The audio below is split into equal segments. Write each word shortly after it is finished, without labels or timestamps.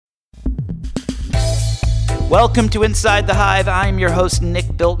Welcome to Inside the Hive. I'm your host,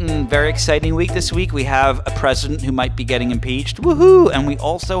 Nick Bilton. Very exciting week this week. We have a president who might be getting impeached. Woohoo! And we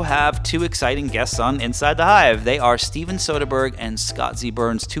also have two exciting guests on Inside the Hive. They are Steven Soderbergh and Scott Z.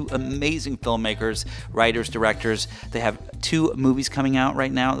 Burns, two amazing filmmakers, writers, directors. They have two movies coming out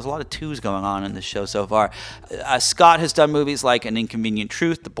right now. There's a lot of twos going on in this show so far. Scott has done movies like An Inconvenient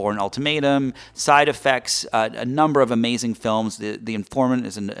Truth, The Bourne Ultimatum, Side Effects, a number of amazing films. The Informant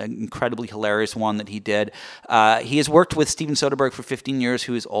is an incredibly hilarious one that he did. He has worked with Steven Soderbergh for 15 years,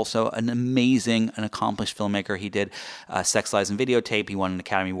 who is also an amazing and accomplished filmmaker. He did Sex, Lies, and Videotape. He won an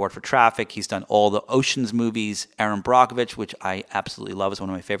Academy Award for Traffic. He's done all the Ocean's movies. Aaron Brockovich, which I absolutely love, is one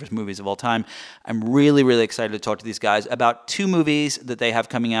of my favorite movies of all time. I'm really, really excited to talk to these guys about two movies that they have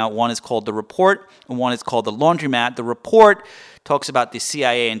coming out. One is called The Report, and one is called The Laundromat. The Report talks about the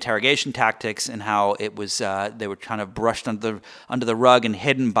CIA interrogation tactics and how it was they were kind of brushed under the rug and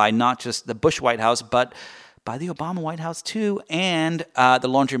hidden by not just the Bush White House, but by the Obama White House too, and The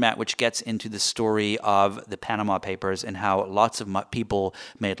Laundromat, which gets into the story of the Panama Papers and how lots of people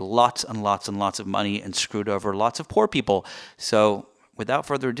made lots and lots and lots of money and screwed over lots of poor people. So without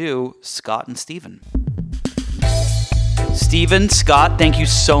further ado, Scott and Steven. Steven, Scott, thank you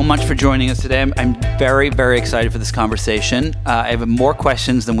so much for joining us today. I'm very, very excited for this conversation. I have more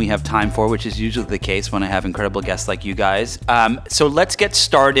questions than we have time for, which is usually the case when I have incredible guests like you guys. So let's get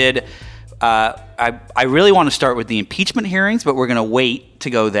started. I really want to start with the impeachment hearings, but we're going to wait to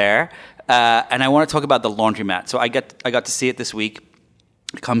go there. And I want to talk about The Laundromat. So I got to see it this week.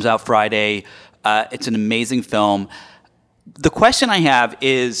 It comes out Friday. It's an amazing film. The question I have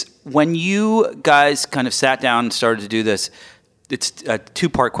is, when you guys kind of sat down and started to do this, it's a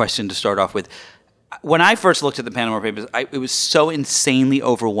two-part question to start off with. When I first looked at the Panama Papers, it was so insanely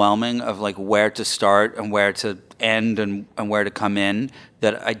overwhelming of like where to start and where to end and where to come in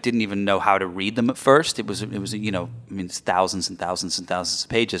that I didn't even know how to read them at first. It was it's thousands and thousands and thousands of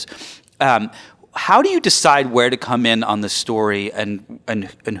pages. How do you decide where to come in on the story and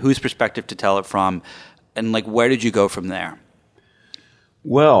whose perspective to tell it from, and like where did you go from there?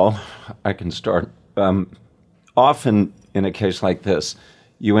 Well, I can start. Often in a case like this,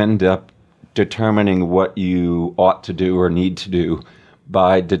 you end up determining what you ought to do or need to do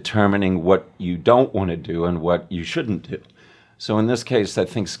by determining what you don't want to do and what you shouldn't do. So in this case, I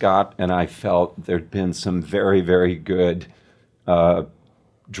think Scott and I felt there'd been some very, very good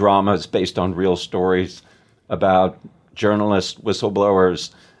dramas based on real stories about journalists,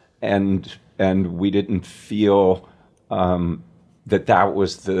 whistleblowers, and we didn't feel that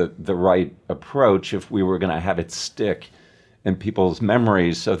was the right approach if we were going to have it stick in people's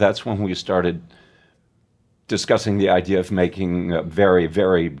memories. So that's when we started discussing the idea of making a very,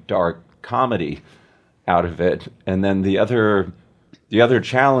 very dark comedy out of it. And then the other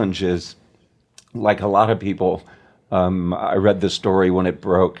challenge is, like a lot of people, I read the story when it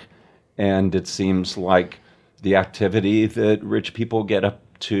broke, and it seems like the activity that rich people get up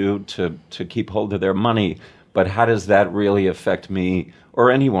to keep hold of their money. But how does that really affect me or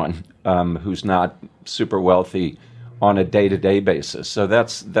anyone who's not super wealthy on a day-to-day basis? So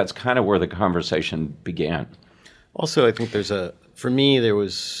that's kind of where the conversation began. Also, I think for me, there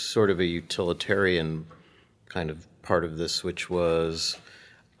was sort of a utilitarian kind of part of this, which was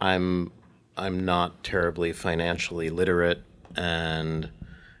I'm not terribly financially literate, and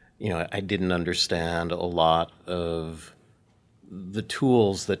I didn't understand a lot of the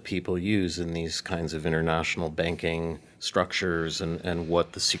tools that people use in these kinds of international banking structures and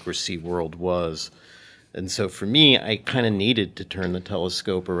what the secrecy world was. And so for me, I kind of needed to turn the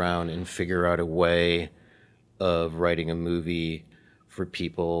telescope around and figure out a way of writing a movie for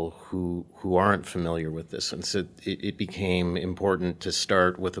people who aren't familiar with this. And so it became important to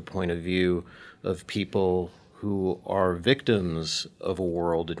start with a point of view of people who are victims of a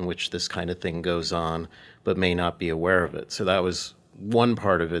world in which this kind of thing goes on, but may not be aware of it. So that was one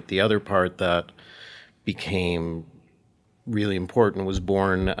part of it. The other part that became really important was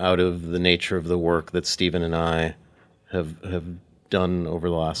born out of the nature of the work that Steven and I have done over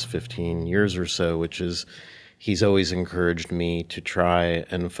the last 15 years or so, which is he's always encouraged me to try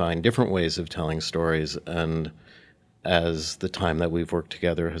and find different ways of telling stories. And as the time that we've worked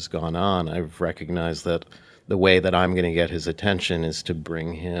together has gone on, I've recognized that the way that I'm going to get his attention is to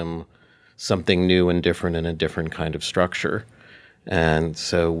bring him something new and different in a different kind of structure. And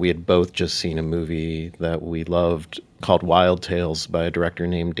so we had both just seen a movie that we loved called Wild Tales by a director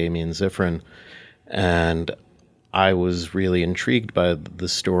named Damien Zifrin. And I was really intrigued by the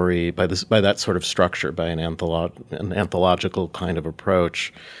story, by that sort of structure, by an anthological kind of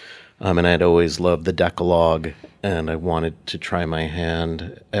approach. And I'd always loved the Decalogue, and I wanted to try my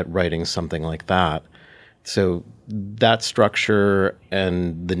hand at writing something like that. So that structure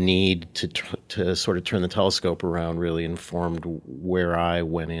and the need to sort of turn the telescope around really informed where I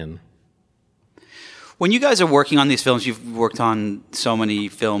went in. When you guys are working on these films, you've worked on so many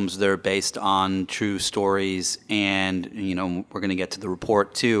films that are based on true stories, and we're going to get to the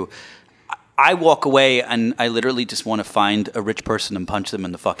report too. I walk away and I literally just want to find a rich person and punch them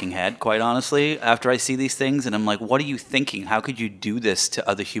in the fucking head, quite honestly, after I see these things. And I'm like, what are you thinking? How could you do this to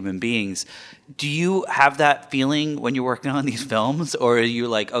other human beings? Do you have that feeling when you're working on these films? Or are you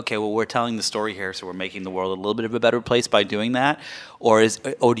like, okay, well, we're telling the story here, so we're making the world a little bit of a better place by doing that? Or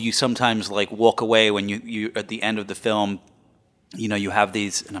do you sometimes like walk away when you at the end of the film, you have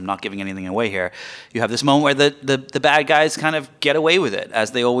these, and I'm not giving anything away here, you have this moment where the bad guys kind of get away with it,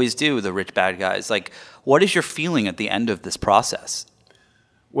 as they always do, the rich bad guys. Like, what is your feeling at the end of this process?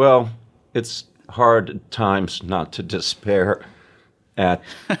 Well, it's hard at times not to despair at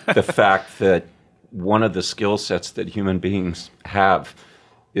the fact that one of the skill sets that human beings have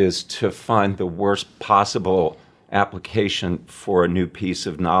is to find the worst possible application for a new piece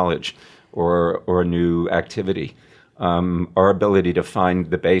of knowledge or a new activity. Our ability to find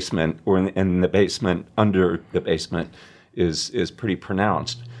the basement or in the basement under the basement is pretty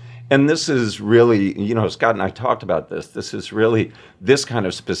pronounced. And this is really, Scott and I talked about this. This is really, this kind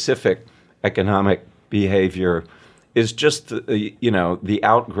of specific economic behavior is just the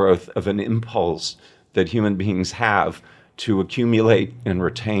outgrowth of an impulse that human beings have to accumulate and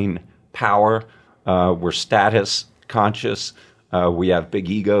retain power. We're status conscious. We have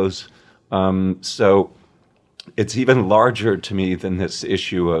big egos. So it's even larger to me than this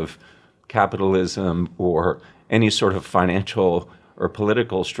issue of capitalism or any sort of financial or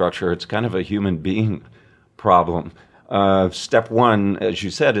political structure. It's kind of a human being problem. Step one, as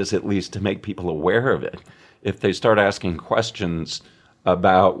you said, is at least to make people aware of it. If they start asking questions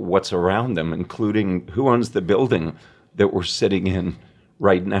about what's around them, including who owns the building that we're sitting in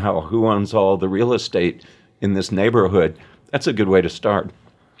right now, who owns all the real estate in this neighborhood, that's a good way to start.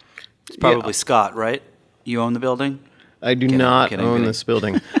 It's probably Scott, right? You own the building? I do not own this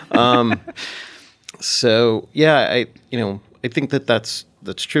building. So yeah, I think that's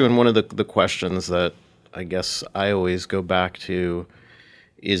true. And one of the questions that I guess I always go back to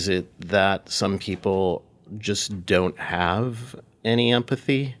is it that some people just don't have any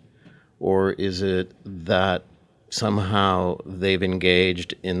empathy, or is it that somehow they've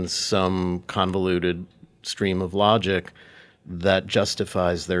engaged in some convoluted stream of logic that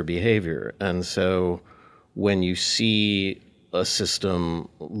justifies their behavior? And so when you see a system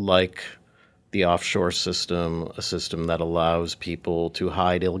like the offshore system, a system that allows people to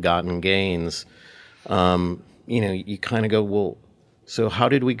hide ill-gotten gains, you kind of go, well, so how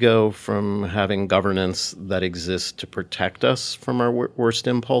did we go from having governance that exists to protect us from our worst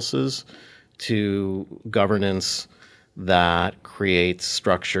impulses to governance that creates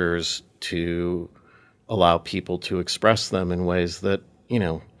structures to allow people to express them in ways that,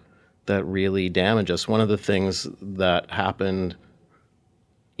 that really damage us? One of the things that happened,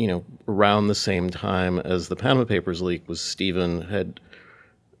 around the same time as the Panama Papers leak was Stephen had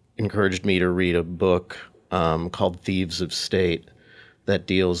encouraged me to read a book called Thieves of State that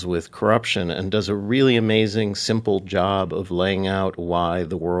deals with corruption and does a really amazing, simple job of laying out why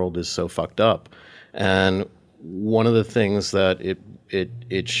the world is so fucked up. And one of the things that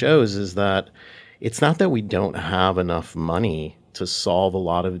it shows is that it's not that we don't have enough money to solve a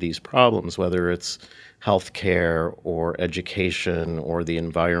lot of these problems, whether it's healthcare or education or the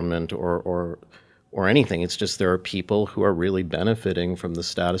environment or anything. It's just there are people who are really benefiting from the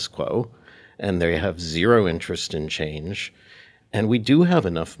status quo, and they have zero interest in change. And we do have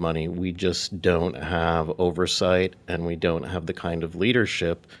enough money. We just don't have oversight, and we don't have the kind of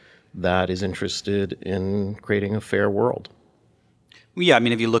leadership that is interested in creating a fair world. Well, yeah, I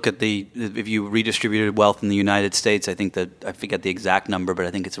mean, if you look at if you redistributed wealth in the United States, I think that, I forget the exact number, but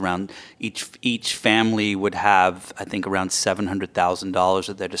I think it's around each family would have, I think, around $700,000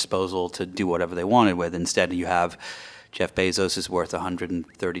 at their disposal to do whatever they wanted with. Instead, you have Jeff Bezos is worth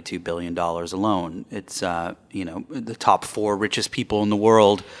 $132 billion alone. It's, the top 4 richest people in the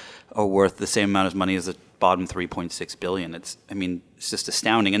world are worth the same amount of money as the bottom 3.6 billion. It's just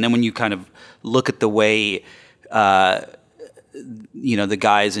astounding. And then when you kind of look at the way, the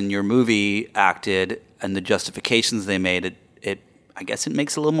guys in your movie acted and the justifications they made, I guess it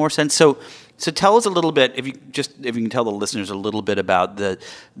makes a little more sense. So tell us a little bit, if you can tell the listeners a little bit about the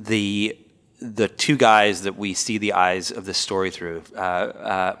 2 guys that we see the eyes of this story through,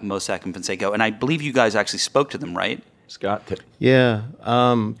 Mossack and Fonseca. And I believe you guys actually spoke to them, right? Scott did. Yeah,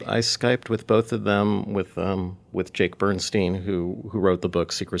 I Skyped with both of them, with Jake Bernstein, who wrote the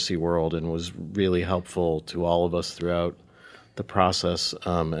book Secrecy World and was really helpful to all of us throughout the process,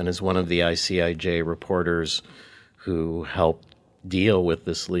 and is one of the ICIJ reporters who helped deal with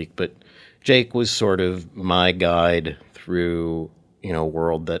this leak. But Jake was sort of my guide through, a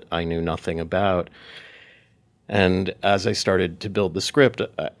world that I knew nothing about. And as I started to build the script,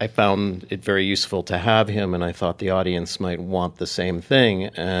 I found it very useful to have him, and I thought the audience might want the same thing.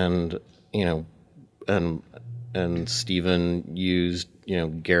 And and Stephen used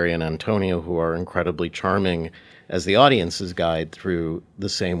Gary and Antonio, who are incredibly charming, as the audience's guide through the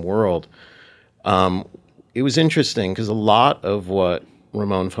same world. It was interesting because a lot of what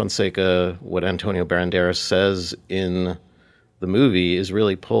Ramon Fonseca, what Antonio Banderas says in the movie is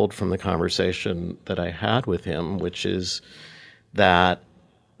really pulled from the conversation that I had with him, which is that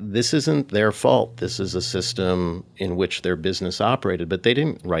this isn't their fault. This is a system in which their business operated, but they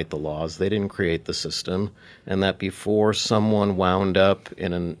didn't write the laws. They didn't create the system. And that before someone wound up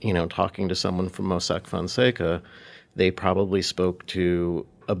in talking to someone from Mossack Fonseca, they probably spoke to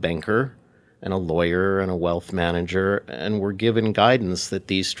a banker and a lawyer and a wealth manager and were given guidance that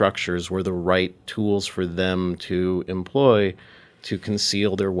these structures were the right tools for them to employ to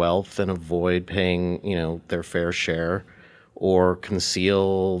conceal their wealth and avoid paying, their fair share, or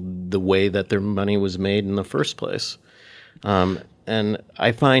conceal the way that their money was made in the first place. And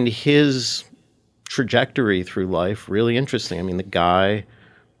I find his trajectory through life really interesting. I mean, the guy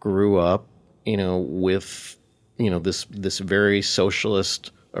grew up, with, this very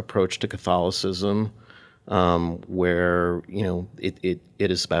socialist approach to Catholicism, where it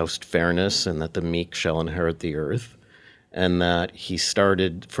espoused fairness and that the meek shall inherit the earth, and that he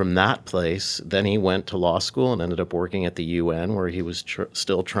started from that place. Then he went to law school and ended up working at the UN, where he was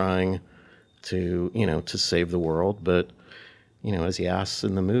still trying to to save the world. But as he asks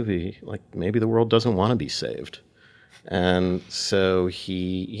in the movie, like, maybe the world doesn't want to be saved, and so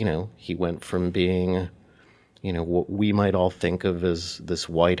he went from being what we might all think of as this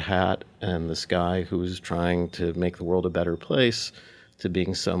white hat and this guy who's trying to make the world a better place, to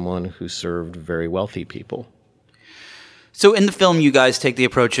being someone who served very wealthy people. So in the film, you guys take the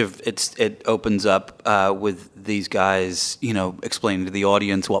approach of it opens up with these guys, explaining to the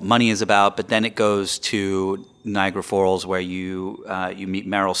audience what money is about, but then it goes to Niagara Falls, where you meet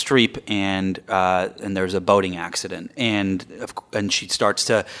Meryl Streep, and there's a boating accident, and she starts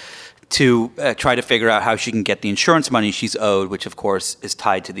to try to figure out how she can get the insurance money she's owed, which of course is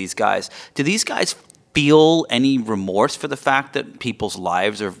tied to these guys. Do these guys feel any remorse for the fact that people's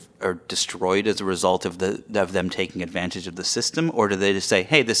lives are destroyed as a result of them taking advantage of the system, or do they just say,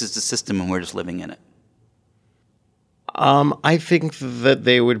 "Hey, this is the system and we're just living in it"? I think that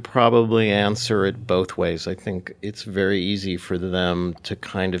they would probably answer it both ways. I think it's very easy for them to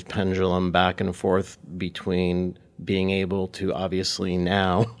kind of pendulum back and forth between being able to obviously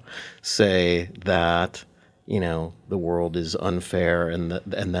now say that, the world is unfair and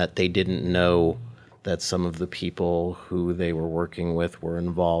that they didn't know that some of the people who they were working with were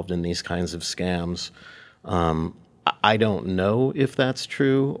involved in these kinds of scams. I don't know if that's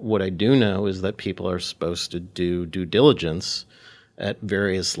true. What I do know is that people are supposed to do due diligence at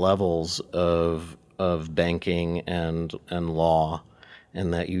various levels of banking and law,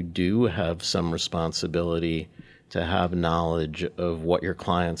 and that you do have some responsibility to have knowledge of what your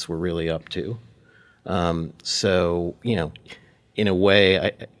clients were really up to. So, in a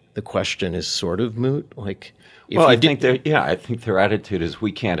way, the question is sort of moot. Like, I think their attitude is,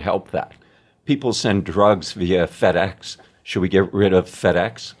 we can't help that. People send drugs via FedEx. Should we get rid of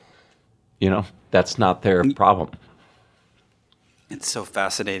FedEx? That's not their problem. It's so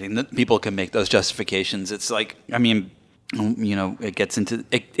fascinating that people can make those justifications. It's like, it gets into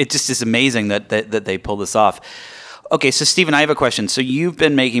it. It just is amazing that they pull this off. Okay, so Stephen, I have a question. So you've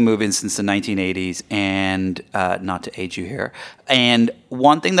been making movies since the 1980s, and not to age you here. And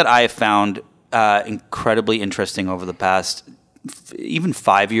one thing that I have found incredibly interesting over the past even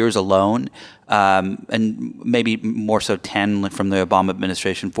 5 years alone, and maybe more so 10 from the Obama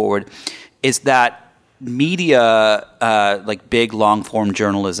administration forward, is that media, like big long-form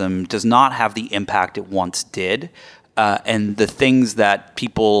journalism, does not have the impact it once did. And the things that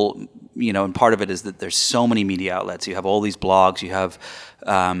people... and part of it is that there's so many media outlets. You have all these blogs, you have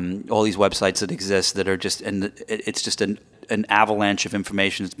all these websites that exist that are just, and it's just an avalanche of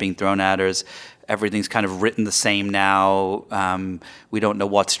information that's being thrown at us. Everything's kind of written the same now. We don't know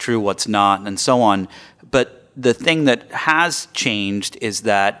what's true, what's not, and so on. But the thing that has changed is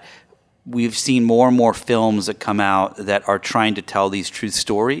that we've seen more and more films that come out that are trying to tell these true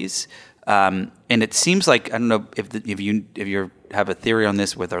stories. and it seems like, I don't know if you have a theory on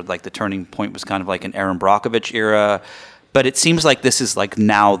this, whether like the turning point was kind of like an Aaron Brockovich era, but it seems like this is like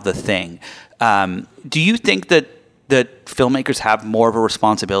now the thing. Do you think that filmmakers have more of a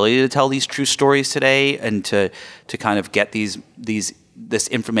responsibility to tell these true stories today and to kind of get this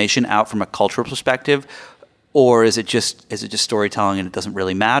information out from a cultural perspective? Or is it just storytelling and it doesn't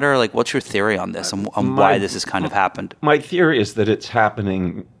really matter? Like, what's your theory on this and why this has kind of happened? My theory is that it's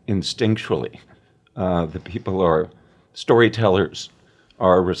happening instinctually. Storytellers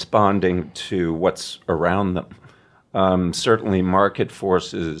are responding to what's around them. Certainly market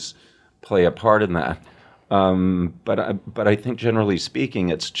forces play a part in that. But I think generally speaking,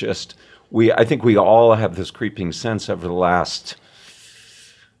 it's just, I think we all have this creeping sense over the last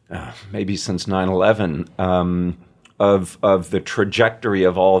maybe since 9/11, of the trajectory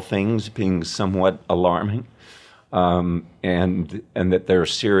of all things being somewhat alarming, and that there are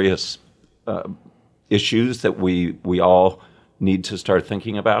serious issues that we all need to start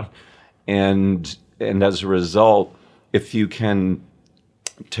thinking about, and as a result, if you can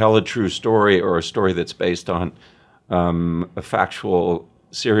tell a true story or a story that's based on a factual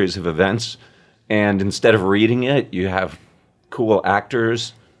series of events, and instead of reading it, you have cool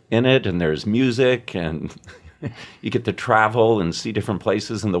actors in it, and there's music, and you get to travel and see different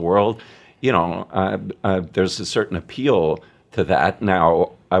places in the world. There's a certain appeal to that.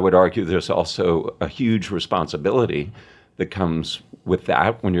 Now, I would argue there's also a huge responsibility that comes with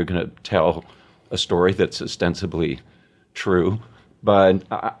that when you're going to tell a story that's ostensibly true. But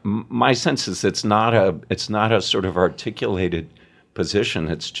my sense is it's not a sort of articulated position.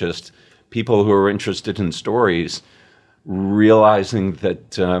 It's just people who are interested in stories realizing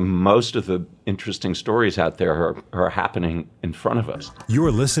that most of the interesting stories out there are happening in front of us.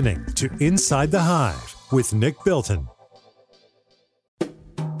 You're listening to Inside the Hive with Nick Bilton.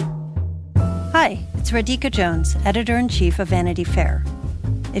 Hi, it's Radhika Jones, Editor-in-Chief of Vanity Fair.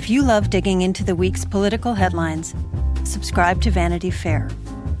 If you love digging into the week's political headlines, subscribe to Vanity Fair.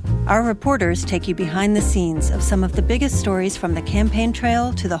 Our reporters take you behind the scenes of some of the biggest stories from the campaign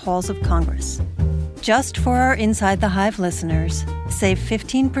trail to the halls of Congress. Just for our Inside the Hive listeners, save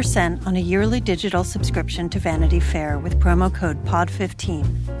 15% on a yearly digital subscription to Vanity Fair with promo code POD15.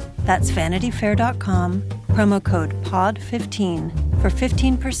 That's vanityfair.com, promo code POD15 for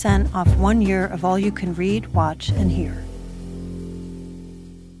 15% off 1 year of all you can read, watch, and hear.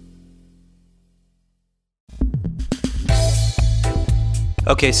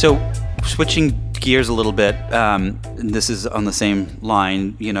 Okay, so switching gears a little bit, and this is on the same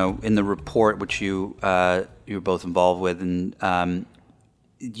line, in the report, which you were both involved with, and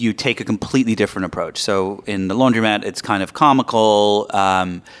you take a completely different approach. So in The Laundromat, it's kind of comical,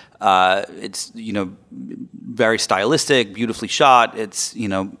 it's, very stylistic, beautifully shot. It's,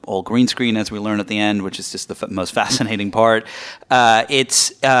 all green screen, as we learn at the end, which is just the most fascinating part.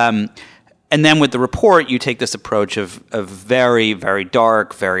 And then with the report, you take this approach of very, very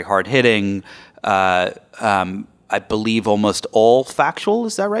dark, very hard-hitting, I believe almost all factual.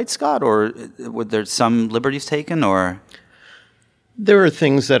 Is that right, Scott? Or were there some liberties taken, or? There are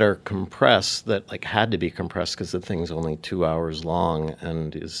things that are compressed that had to be compressed because the thing's only 2 hours long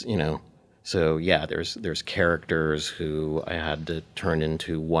and is, so yeah, there's characters who I had to turn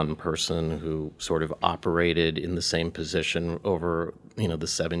into one person who sort of operated in the same position over, the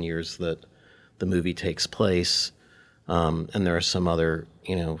 7 years that the movie takes place. And there are some other,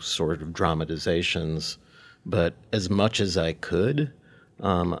 sort of dramatizations. But as much as I could,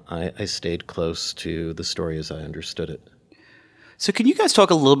 I stayed close to the story as I understood it. So can you guys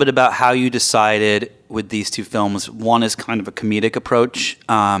talk a little bit about how you decided with these two films? One is kind of a comedic approach,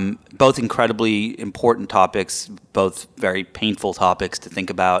 both incredibly important topics, both very painful topics to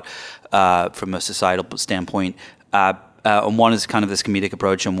think about from a societal standpoint. And one is kind of this comedic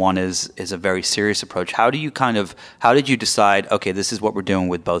approach, and one is a very serious approach. How did you decide, okay, this is what we're doing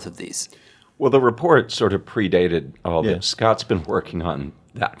with both of these? Well, the report sort of predated all this. Scott's been working on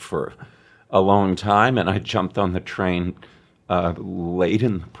that for a long time, and I jumped on the train late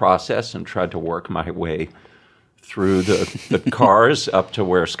in the process and tried to work my way through the cars up to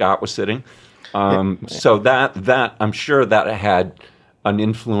where Scott was sitting. So that I'm sure that had an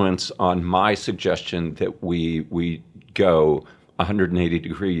influence on my suggestion that we go 180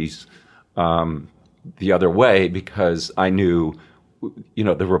 degrees the other way, because I knew,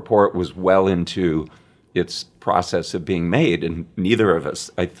 the report was well into its process of being made, and neither of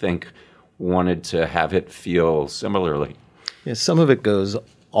us, I think, wanted to have it feel similarly. Yeah, some of it goes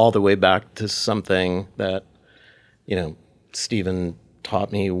all the way back to something that, Stephen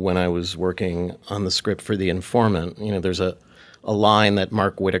taught me when I was working on the script for The Informant. There's a line that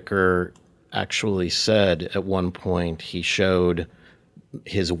Mark Whitaker actually said at one point he showed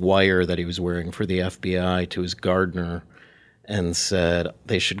his wire that he was wearing for the FBI to his gardener and said,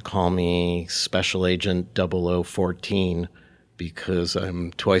 they should call me Special Agent 0014 because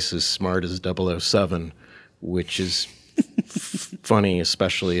I'm twice as smart as 007, which is funny,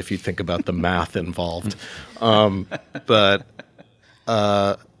 especially if you think about the math involved. But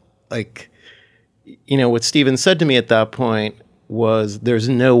what Stephen said to me at that point was, there's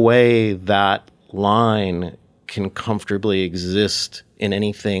no way that line can comfortably exist in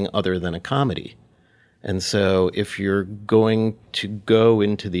anything other than a comedy. And so if you're going to go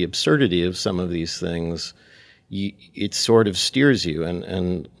into the absurdity of some of these things, it sort of steers you.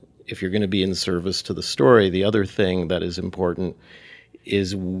 And if you're going to be in service to the story, the other thing that is important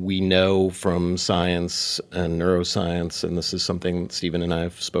is we know from science and neuroscience, and this is something Stephen and I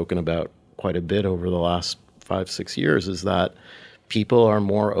have spoken about quite a bit over the last 5-6 years, is that people are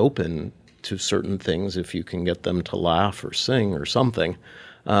more open to certain things if you can get them to laugh or sing or something.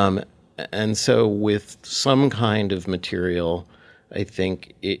 And so with some kind of material, I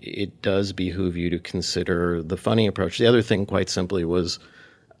think it does behoove you to consider the funny approach. The other thing, quite simply, was,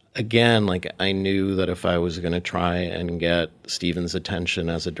 again, I knew that if I was going to try and get Stephen's attention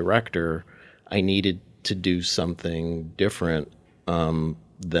as a director, I needed to do something different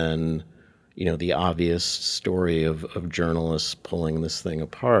than, the obvious story of journalists pulling this thing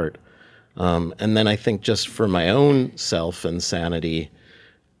apart. And then I think just for my own self and sanity,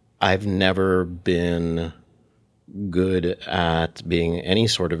 I've never been good at being any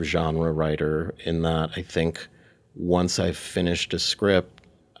sort of genre writer, in that I think once I've finished a script,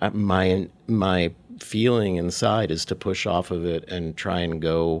 my feeling inside is to push off of it and try and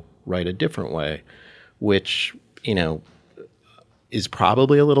go write a different way, which, is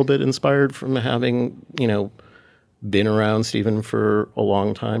probably a little bit inspired from having, been around Stephen for a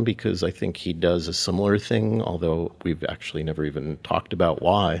long time, because I think he does a similar thing, although we've actually never even talked about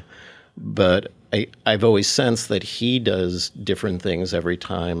why. But I've always sensed that he does different things every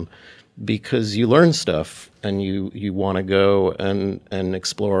time, because you learn stuff and you want to go and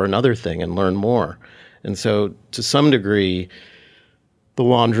explore another thing and learn more. And so to some degree, The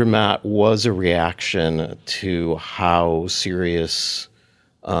Laundromat was a reaction to how serious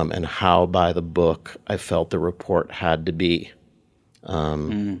and how by the book I felt the report had to be.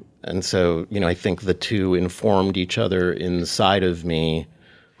 And so, I think the two informed each other inside of me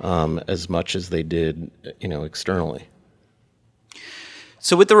as much as they did, externally.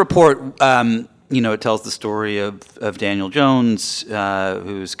 So with the report, it tells the story of Daniel Jones,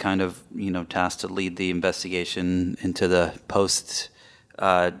 who's kind of, tasked to lead the investigation into the post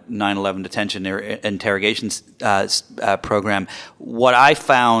 9/11 detention interrogations program. What I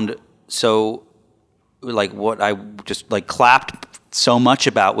found what I just clapped so much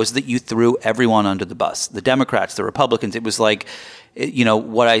about was that you threw everyone under the bus, the Democrats, the Republicans. It was what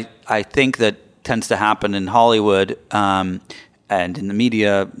I think that tends to happen in Hollywood and in the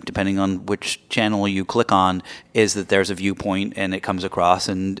media, depending on which channel you click on, is that there's a viewpoint and it comes across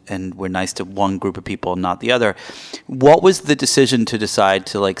and we're nice to one group of people and not the other. What was the decision to decide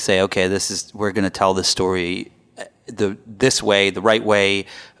to say, okay, we're going to tell this story this way, the right way,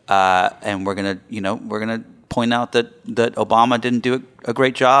 and we're going to point out that Obama didn't do a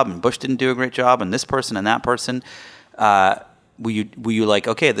great job and Bush didn't do a great job and this person and that person. Were you like,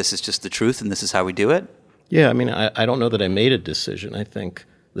 okay, this is just the truth and this is how we do it? Yeah, I don't know that I made a decision. I think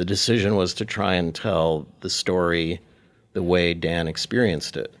the decision was to try and tell the story the way Dan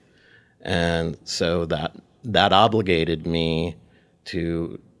experienced it. And so that obligated me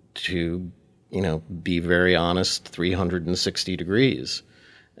to be very honest 360 degrees.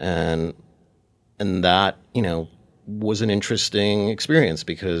 And that, was an interesting experience,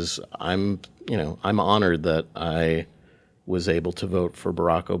 because I'm honored that I was able to vote for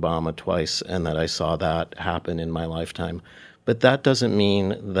Barack Obama twice and that I saw that happen in my lifetime. But that doesn't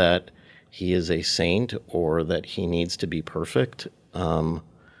mean that he is a saint or that he needs to be perfect.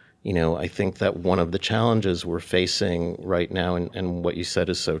 I think that one of the challenges we're facing right now, and what you said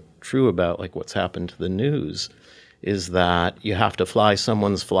is so true about what's happened to the news, is that you have to fly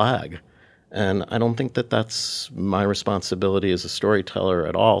someone's flag. And I don't think that that's my responsibility as a storyteller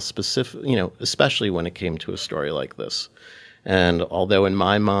at all, especially when it came to a story like this. And although in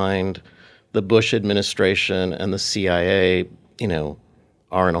my mind, the Bush administration and the CIA,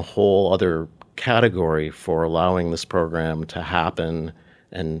 are in a whole other category for allowing this program to happen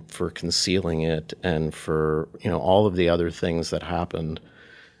and for concealing it and for, all of the other things that happened,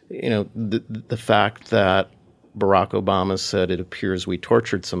 the fact that Barack Obama said, it appears we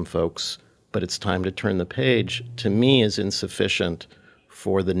tortured some folks, but it's time to turn the page, to me is insufficient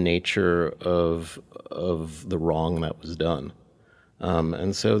for the nature of the wrong that was done.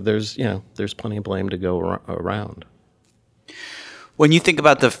 And so there's plenty of blame to go around. When you think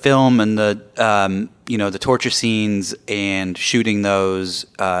about the film and the torture scenes and shooting those,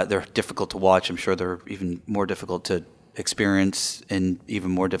 they're difficult to watch. I'm sure they're even more difficult to experience and even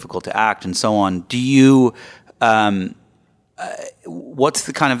more difficult to act and so on. Do you, what's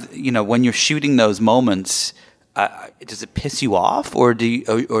the kind of, when you're shooting those moments, does it piss you off, or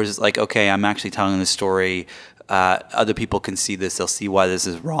or is it like, okay, I'm actually telling this story, other people can see this, they'll see why this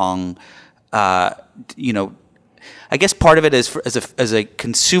is wrong, I guess part of it is as a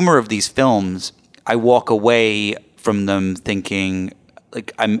consumer of these films, I walk away from them thinking,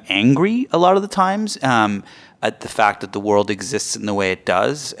 like, I'm angry a lot of the times at the fact that the world exists in the way it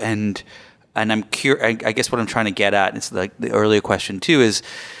does, and I'm curious. I guess what I'm trying to get at, it's like the earlier question too, is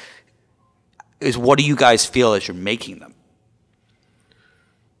what do you guys feel as you're making them?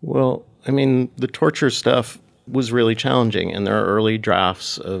 Well, I mean, the torture stuff was really challenging, and there are early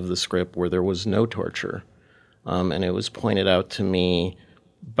drafts of the script where there was no torture. And it was pointed out to me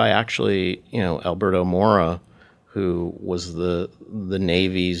by actually, Alberto Mora, who was the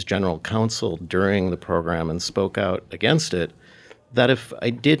Navy's general counsel during the program and spoke out against it, that if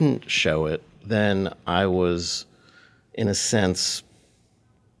I didn't show it, then I was, in a sense,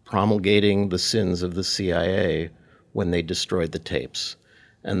 promulgating the sins of the CIA when they destroyed the tapes.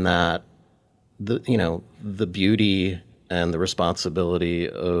 And that the beauty and the responsibility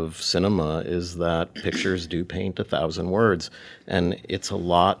of cinema is that pictures do paint 1,000 words. And it's a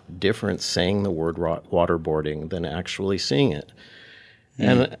lot different saying the word waterboarding than actually seeing it.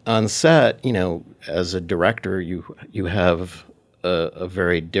 And on set, as a director, you have a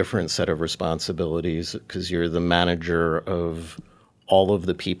very different set of responsibilities because you're the manager of all of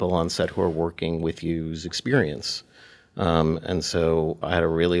the people on set who are working with you's experience. And so I had a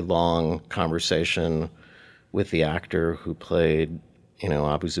really long conversation with the actor who played,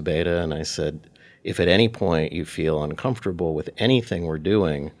 Abu Zubaydah, and I said, if at any point you feel uncomfortable with anything we're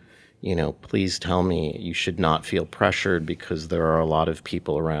doing, please tell me. You should not feel pressured because there are a lot of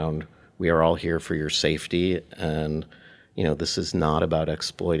people around. We are all here for your safety, and, this is not about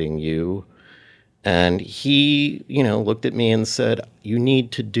exploiting you. And he, looked at me and said, you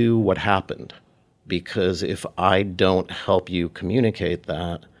need to do what happened, because if I don't help you communicate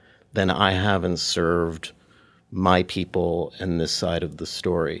that, then I haven't served my people and this side of the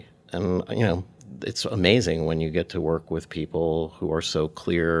story. And, it's amazing when you get to work with people who are so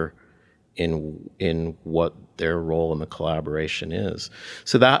clear in what their role in the collaboration is.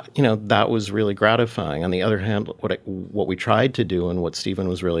 So that, that was really gratifying. On the other hand, what we tried to do and what Stephen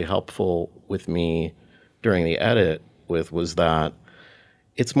was really helpful with me during the edit with was that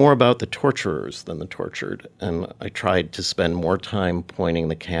it's more about the torturers than the tortured. And I tried to spend more time pointing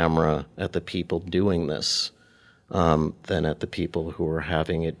the camera at the people doing this than at the people who are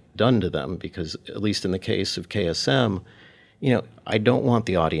having it done to them. Because at least in the case of KSM, I don't want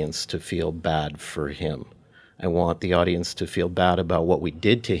the audience to feel bad for him. I want the audience to feel bad about what we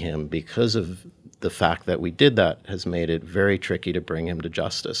did to him because of the fact that we did that has made it very tricky to bring him to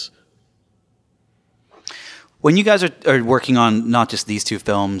justice. When you guys are working on not just these two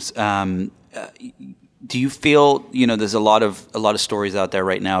films, do you feel, there's a lot of stories out there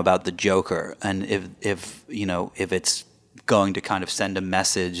right now about the Joker, and if it's going to kind of send a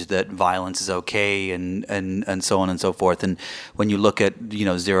message that violence is okay and so on and so forth. And when you look at,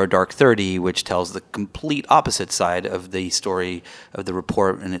 Zero Dark 30, which tells the complete opposite side of the story of the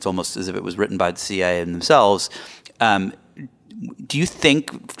report, and it's almost as if it was written by the CIA themselves, do you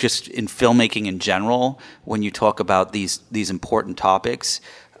think, just in filmmaking in general, when you talk about these important topics,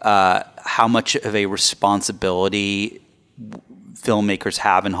 how much of a responsibility filmmakers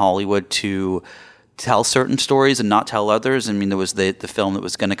have in Hollywood to tell certain stories and not tell others? I mean, there was the film that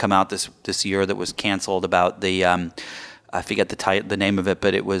was going to come out this year that was canceled about the I forget the name of it,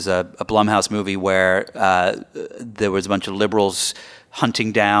 but it was a Blumhouse movie where there was a bunch of liberals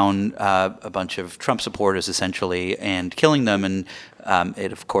hunting down a bunch of Trump supporters essentially and killing them, and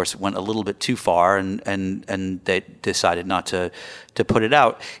it of course went a little bit too far, and they decided not to put it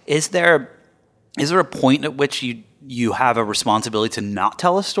out. Is there a point at which you have a responsibility to not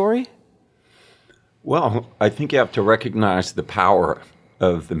tell a story? Well, I think you have to recognize the power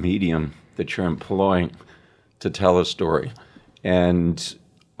of the medium that you're employing to tell a story. And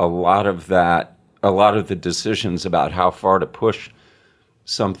a lot of the decisions about how far to push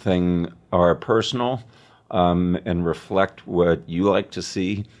something are personal and reflect what you like to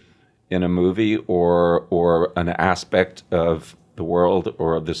see in a movie or an aspect of the world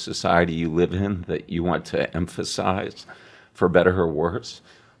or of the society you live in that you want to emphasize. for better or worse.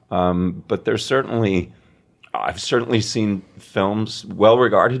 But I've certainly seen films,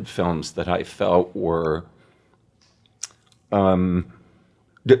 well-regarded films, that I felt were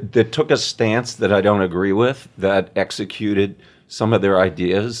that took a stance that I don't agree with, that executed some of their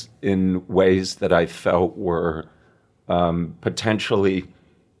ideas in ways that I felt were potentially,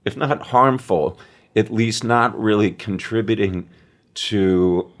 if not harmful, at least not really contributing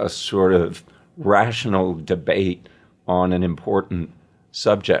to a sort of rational debate on an important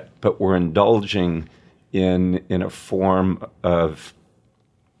subject, but were indulging in a form of,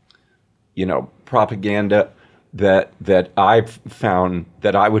 propaganda that I've found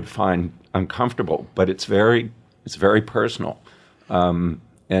that I would find uncomfortable. But it's very personal.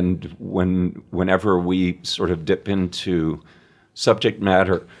 And whenever we sort of dip into subject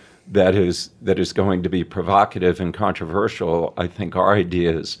matter that is going to be provocative and controversial, I think our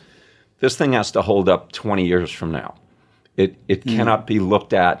idea is this thing has to hold up 20 years from now. It cannot be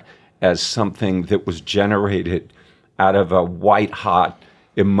looked at as something that was generated out of a white-hot,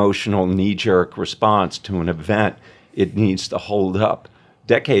 emotional, knee-jerk response to an event. It needs to hold up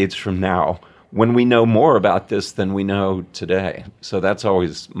decades from now when we know more about this than we know today. So that's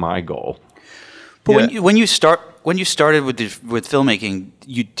always my goal. But when you started with filmmaking,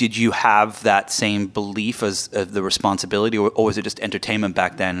 did you have that same belief as the responsibility, or was it just entertainment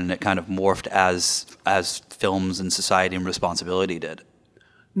back then and it kind of morphed as films and society and responsibility did?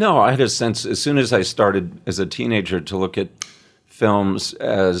 No, I had a sense as soon as I started as a teenager to look at films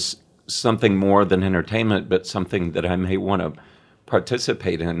as something more than entertainment, but something that I may want to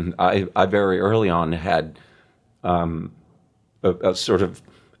participate in. I very early on had a sort of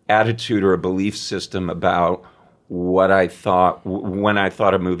attitude or a belief system about what I thought when I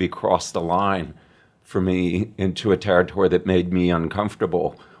thought a movie crossed the line for me into a territory that made me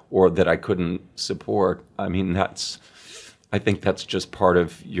uncomfortable or that I couldn't support. I mean, I think that's just part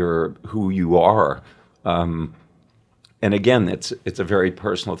of who you are. And again, it's a very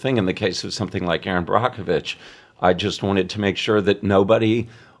personal thing. In the case of something like Erin Brockovich, I just wanted to make sure that nobody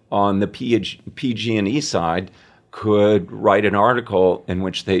on the PG&E side could write an article in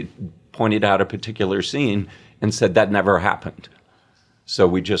which they pointed out a particular scene and said that never happened. So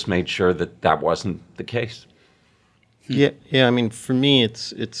we just made sure that that wasn't the case. Yeah. I mean, for me,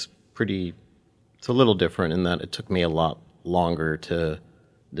 it's a little different in that it took me a lot longer to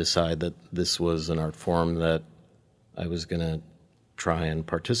decide that this was an art form that I was going to try and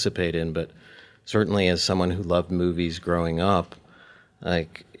participate in. But certainly as someone who loved movies growing up,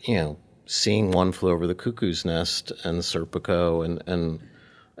 seeing One Flew Over the Cuckoo's Nest and Serpico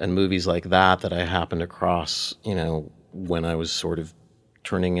and movies like that I happened across, when I was sort of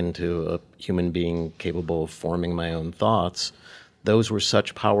turning into a human being capable of forming my own thoughts, those were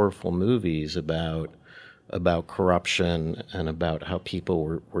such powerful movies about corruption and about how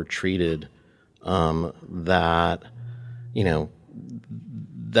people were treated, that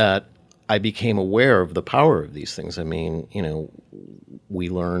I became aware of the power of these things. I mean, we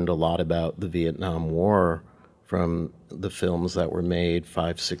learned a lot about the Vietnam War from the films that were made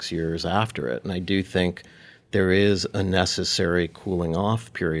 5-6 years after it. And I do think there is a necessary cooling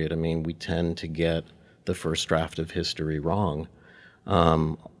off period. I mean, we tend to get the first draft of history wrong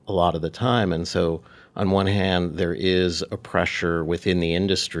a lot of the time. And so on one hand, there is a pressure within the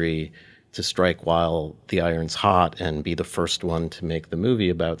industry to strike while the iron's hot and be the first one to make the movie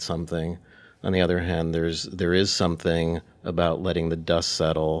about something. On the other hand, there is something about letting the dust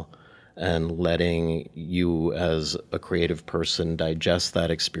settle and letting you as a creative person digest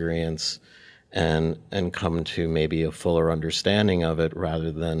that experience and come to maybe a fuller understanding of it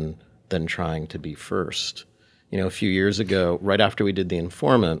rather than trying to be first. A few years ago, right after we did The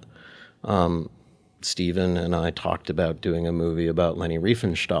Informant, Stephen and I talked about doing a movie about Leni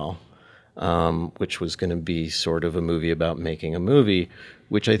Riefenstahl, which was going to be sort of a movie about making a movie,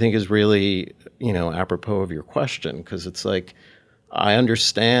 which I think is really, apropos of your question, because it's like, I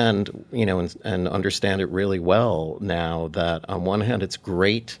understand, and understand it really well now that on one hand, it's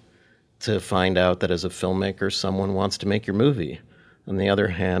great to find out that as a filmmaker, someone wants to make your movie. On the other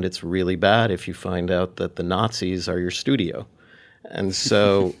hand, it's really bad if you find out that the Nazis are your studio. And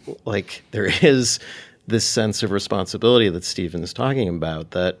so, there is this sense of responsibility that Stephen's talking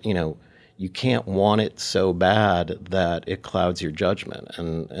about that, you can't want it so bad that it clouds your judgment.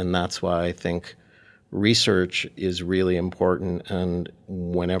 And that's why I think research is really important. And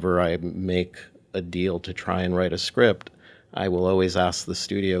whenever I make a deal to try and write a script, I will always ask the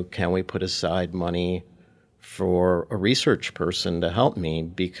studio, can we put aside money for a research person to help me?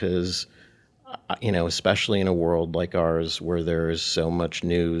 Because especially in a world like ours where there is so much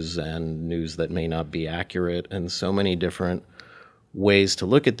news and news that may not be accurate and so many different ways to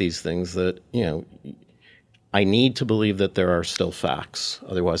look at these things that, I need to believe that there are still facts.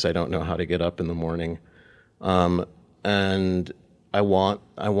 Otherwise, I don't know how to get up in the morning. And I want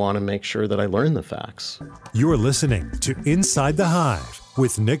to make sure that I learn the facts. You're listening to Inside the Hive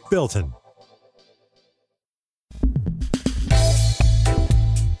with Nick Bilton.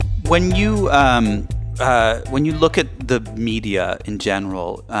 When you look at the media in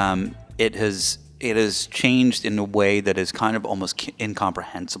general, it has changed in a way that is kind of almost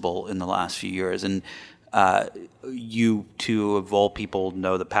incomprehensible in the last few years. And you two, of all people,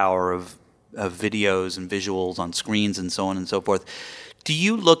 know the power of videos and visuals on screens and so on and so forth. Do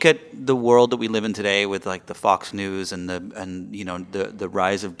you look at the world that we live in today with like the Fox News and the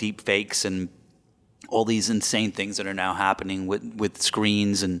rise of deep fakes and all these insane things that are now happening with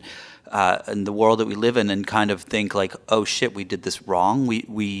screens and the world that we live in, and kind of think like, oh shit, we did this wrong.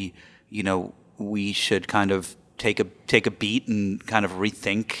 We should kind of take a beat and kind of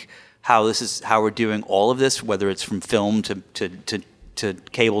rethink how we're doing all of this, whether it's from film to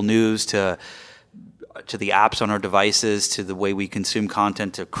cable news to the apps on our devices, to the way we consume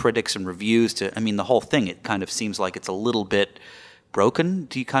content, to critics and reviews, the whole thing. It kind of seems like it's a little bit broken.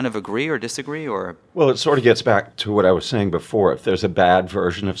 Do you kind of agree or disagree? Or Well, it sort of gets back to what I was saying before. If there's a bad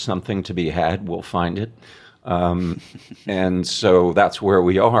version of something to be had, we'll find it. And so that's where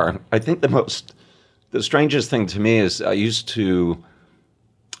we are. I think the strangest thing to me is I used to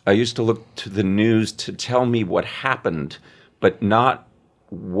look to the news to tell me what happened, but not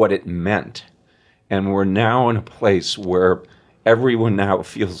what it meant. And we're now in a place where everyone now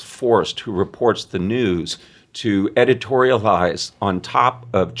feels forced who reports the news to editorialize on top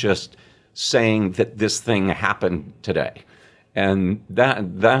of just saying that this thing happened today. And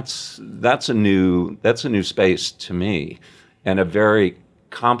that's a new space to me, and a very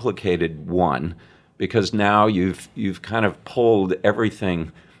complicated one, because now you've kind of pulled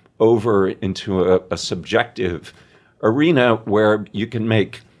everything over into a subjective arena where you can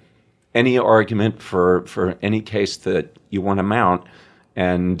make any argument for any case that you want to mount,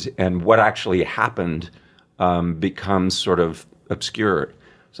 and what actually happened becomes sort of obscured.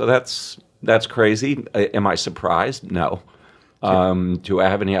 So that's crazy. Am I surprised? No. Do I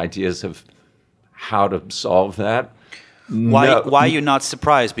have any ideas of how to solve that? why No. are you not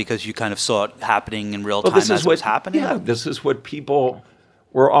surprised? Because you kind of saw it happening in real time as it was happening? Yeah, this is what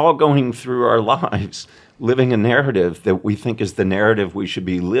we're all going through our lives, living a narrative that we think is the narrative we should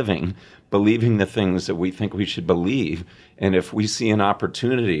be living, believing the things that we think we should believe. And if we see an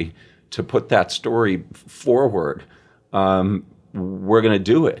opportunity to put that story forward, we're going to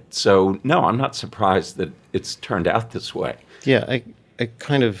do it. So, no, I'm not surprised that it's turned out this way. Yeah, I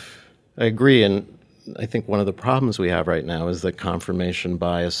agree. And I think one of the problems we have right now is that confirmation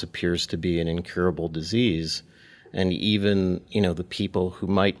bias appears to be an incurable disease. And even, the people who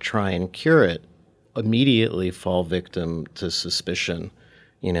might try and cure it immediately fall victim to suspicion,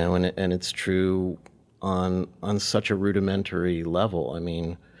 and it's true on such a rudimentary level. I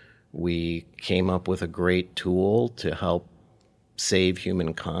mean, we came up with a great tool to help save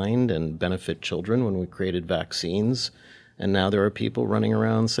humankind and benefit children when we created vaccines. And now there are people running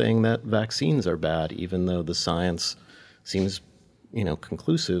around saying that vaccines are bad, even though the science seems,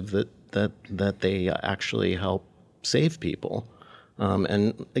 conclusive that they actually help save people.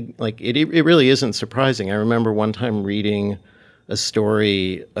 And it really isn't surprising. I remember one time reading a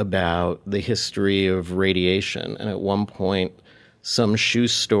story about the history of radiation. And at one point, some shoe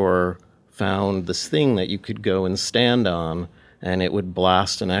store found this thing that you could go and stand on, and it would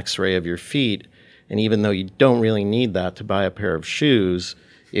blast an X-ray of your feet. And even though you don't really need that to buy a pair of shoes,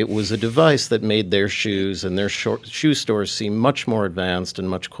 it was a device that made their shoes and their shoe stores seem much more advanced and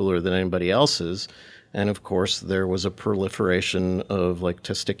much cooler than anybody else's. And of course, there was a proliferation of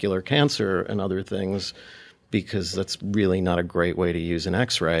testicular cancer and other things, because that's really not a great way to use an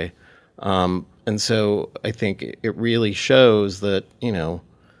X-ray. And so I think it really shows that,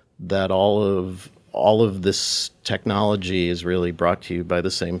 that all of this technology is really brought to you by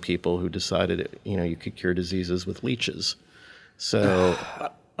the same people who decided, you could cure diseases with leeches. So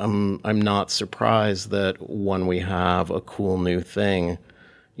I'm not surprised that when we have a cool new thing,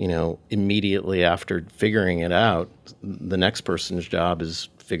 immediately after figuring it out, the next person's job is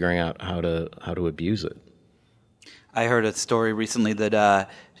figuring out how to abuse it. I heard a story recently that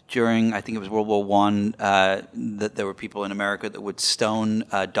during, I think it was World War I, that there were people in America that would stone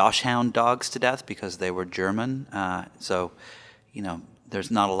Dachshund dogs to death because they were German. So,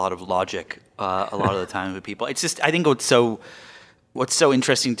 there's not a lot of logic a lot of the time with people. It's just, I think what's so what's so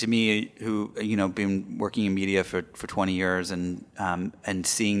interesting to me, who been working in media for 20 years and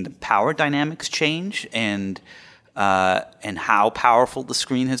seeing the power dynamics change and how powerful the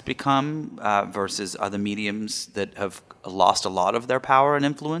screen has become versus other mediums that have lost a lot of their power and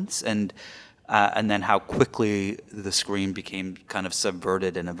influence, and then how quickly the screen became kind of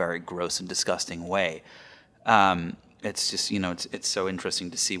subverted in a very gross and disgusting way. It's just, it's so interesting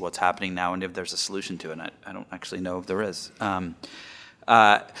to see what's happening now and if there's a solution to it. I don't actually know if there is. One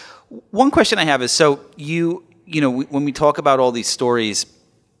question I have is, so when we talk about all these stories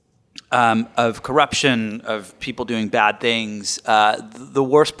of corruption, of people doing bad things, the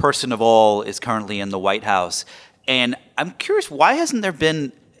worst person of all is currently in the White House. And I'm curious, why hasn't there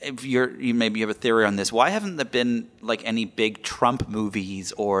been, if you maybe have a theory on this, why haven't there been like any big Trump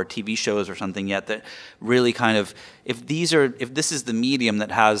movies or TV shows or something yet that really kind of, if this is the medium that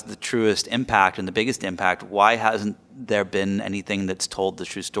has the truest impact and the biggest impact, why hasn't there been anything that's told the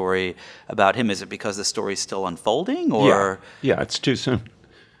true story about him? Is it because the story's still unfolding, or? Yeah, it's too soon.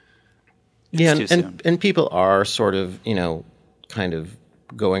 And people are sort of, kind of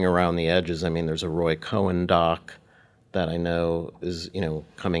going around the edges. I mean, there's a Roy Cohen doc that I know is,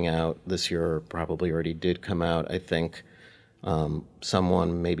 coming out this year, or probably already did come out. I think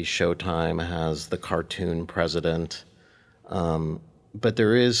someone, maybe Showtime, has The Cartoon President. But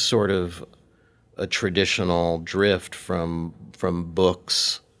there is sort of a traditional drift from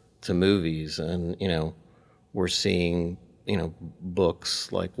books to movies. And, we're seeing,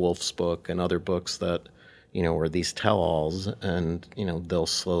 books like Wolf's Book and other books that, are these tell-alls, and, they'll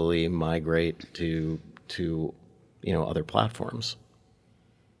slowly migrate to other platforms.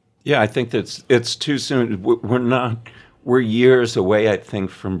 Yeah, I think it's too soon. We're years away, I think,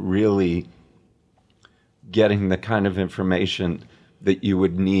 from really getting the kind of information that you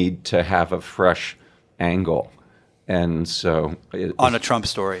would need to have a fresh angle. And so on a Trump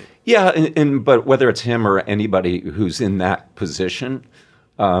story. Yeah, but whether it's him or anybody who's in that position,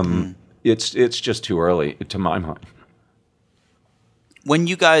 it's just too early, to my mind. When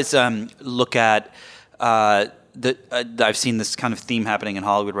you guys look at I've seen this kind of theme happening in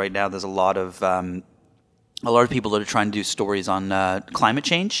Hollywood right now. There's a lot of people that are trying to do stories on climate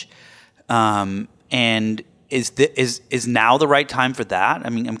change, and is now the right time for that? I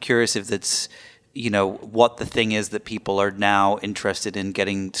mean, I'm curious if that's what the thing is that people are now interested in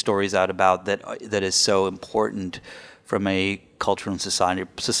getting stories out about that is so important from a cultural and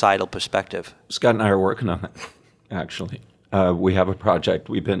societal perspective. Scott and I are working on that, actually. We have a project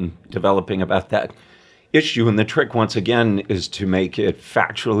we've been developing about that issue, and the trick, once again, is to make it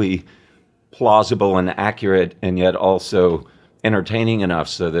factually plausible and accurate, and yet also entertaining enough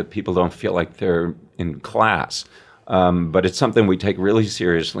so that people don't feel like they're in class. But it's something we take really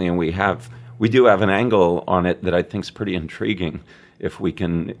seriously, and we do have an angle on it that I think is pretty intriguing if we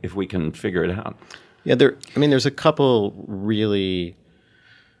can figure it out. Yeah, there's a couple really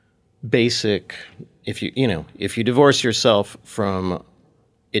basic. If you divorce yourself from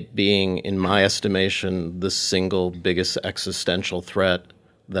it being, in my estimation, the single biggest existential threat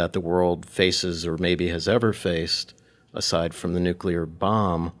that the world faces or maybe has ever faced, aside from the nuclear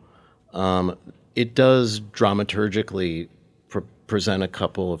bomb, it does dramaturgically present a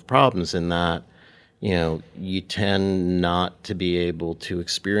couple of problems in that, you tend not to be able to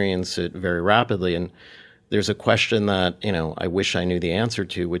experience it very rapidly. And there's a question that, I wish I knew the answer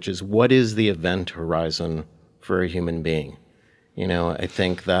to, which is, what is the event horizon for a human being? I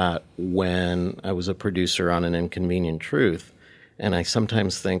think that when I was a producer on An Inconvenient Truth, and I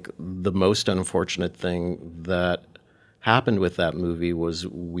sometimes think the most unfortunate thing that happened with that movie was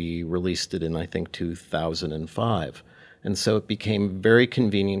we released it in, I think, 2005. And so it became very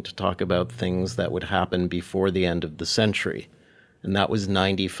convenient to talk about things that would happen before the end of the century. And that was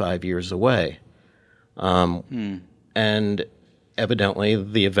 95 years away. And evidently,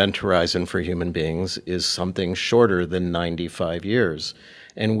 the event horizon for human beings is something shorter than 95 years.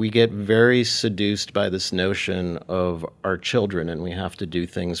 And we get very seduced by this notion of our children, and we have to do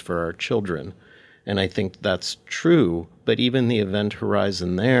things for our children. And I think that's true, but even the event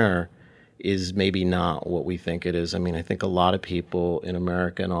horizon there is maybe not what we think it is. I mean, I think a lot of people in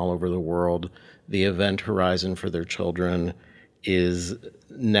America and all over the world, the event horizon for their children is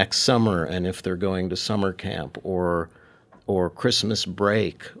next summer, and if they're going to summer camp or Christmas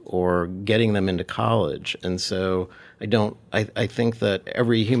break or getting them into college. And so I think that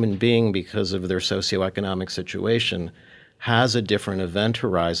every human being, because of their socioeconomic situation, has a different event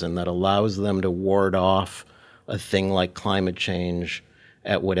horizon that allows them to ward off a thing like climate change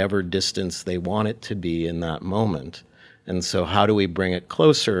at whatever distance they want it to be in that moment. And so how do we bring it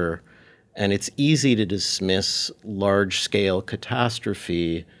closer? And it's easy to dismiss large-scale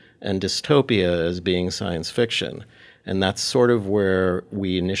catastrophe and dystopia as being science fiction. And that's sort of where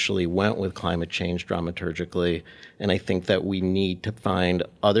we initially went with climate change dramaturgically. And I think that we need to find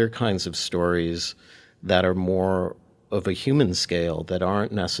other kinds of stories that are more of a human scale, that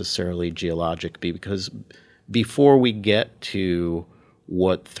aren't necessarily geologic, because before we get to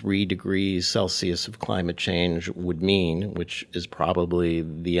what 3 degrees Celsius of climate change would mean, which is probably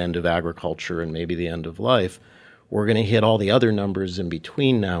the end of agriculture and maybe the end of life, we're going to hit all the other numbers in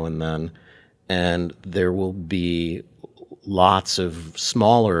between now and then, and there will be lots of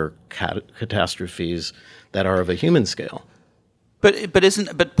smaller catastrophes that are of a human scale. But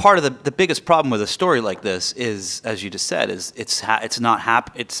part of the biggest problem with a story like this is, as you just said, is it's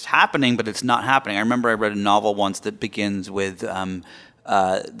happening, but it's not happening. I remember I read a novel once that begins with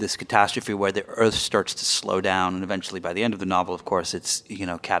this catastrophe where the Earth starts to slow down, and eventually by the end of the novel, of course, it's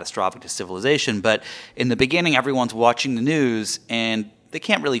catastrophic to civilization. But in the beginning, everyone's watching the news and they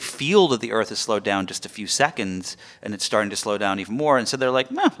can't really feel that the Earth has slowed down just a few seconds, and it's starting to slow down even more. And so they're like,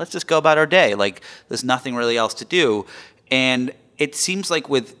 let's just go about our day. Like, there's nothing really else to do. And it seems like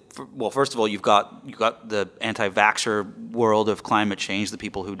first of all, you've got the anti-vaxxer world of climate change, the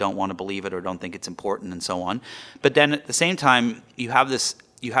people who don't want to believe it or don't think it's important and so on. But then at the same time, you have this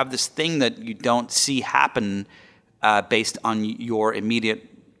thing that you don't see happen based on your immediate,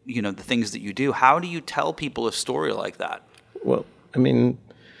 the things that you do. How do you tell people a story like that? Well, I mean,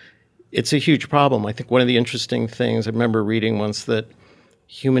 it's a huge problem. I think one of the interesting things, I remember reading once that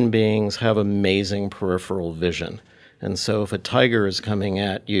human beings have amazing peripheral vision. And so if a tiger is coming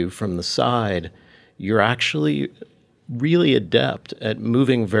at you from the side, you're actually really adept at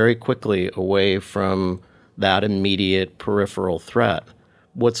moving very quickly away from that immediate peripheral threat.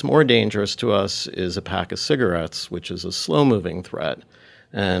 What's more dangerous to us is a pack of cigarettes, which is a slow-moving threat.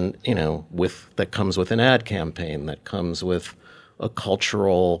 And, that comes with an ad campaign, that comes with a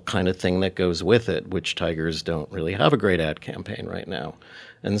cultural kind of thing that goes with it, which tigers don't really have a great ad campaign right now.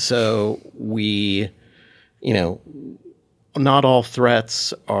 And so not all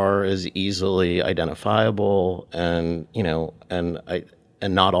threats are as easily identifiable, and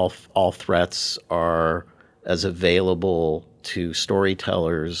not all threats are as available to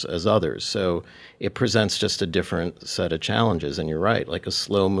storytellers as others. So it presents just a different set of challenges. And you're right, like a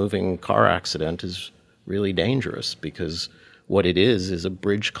slow-moving car accident is really dangerous because what it is a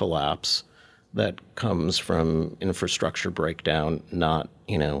bridge collapse that comes from infrastructure breakdown, not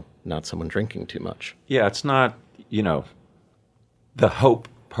someone drinking too much. Yeah, it's not, the hope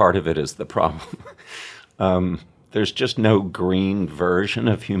part of it is the problem. There's just no green version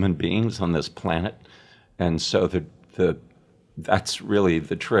of human beings on this planet. And so that's really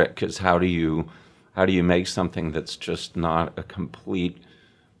the trick, is how do you make something that's just not a complete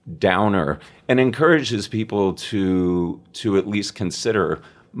downer and encourages people to at least consider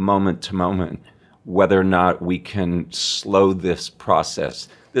moment to moment whether or not we can slow this process,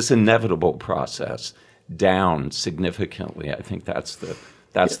 this inevitable process, down significantly. I think that's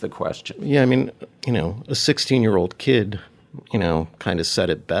the question. Yeah, I mean, a 16-year-old kid, kind of said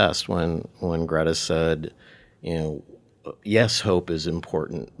it best when Greta said, yes, hope is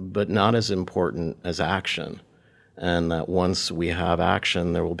important, but not as important as action. And that once we have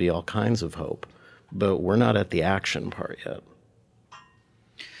action, there will be all kinds of hope. But we're not at the action part yet.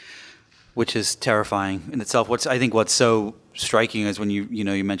 Which is terrifying in itself. What's so striking is when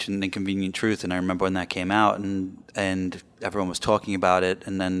you mentioned Inconvenient Truth, and I remember when that came out, and everyone was talking about it,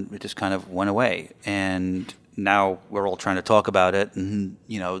 and then it just kind of went away. And now we're all trying to talk about it, and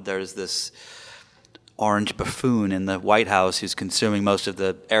there's this orange buffoon in the White House who's consuming most of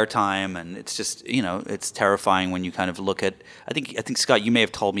the airtime, and it's just it's terrifying when you kind of look at. I think Scott, you may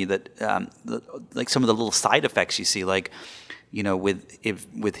have told me that like some of the little side effects you see, like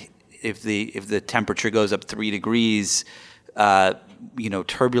if the temperature goes up 3 degrees,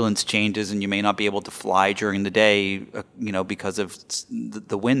 turbulence changes, and you may not be able to fly during the day, because of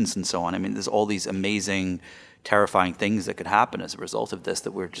the winds and so on. I mean, there's all these amazing, terrifying things that could happen as a result of this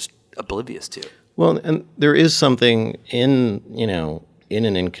that we're just oblivious to. Well, and there is something in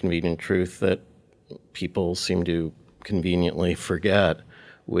an Inconvenient Truth that people seem to conveniently forget,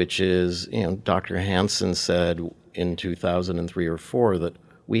 which is, Dr. Hansen said in 2003 or 4 that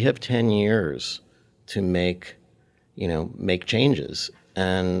we have 10 years to make changes.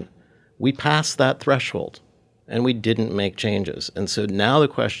 And we passed that threshold and we didn't make changes. And so now the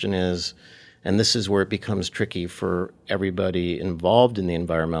question is, and this is where it becomes tricky for everybody involved in the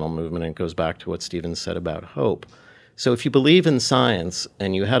environmental movement, and it goes back to what Stephen said about hope. So if you believe in science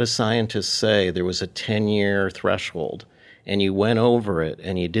and you had a scientist say there was a 10-year threshold, and you went over it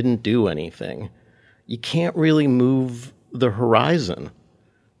and you didn't do anything, you can't really move the horizon,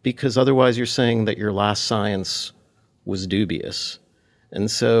 because otherwise you're saying that your last science was dubious. And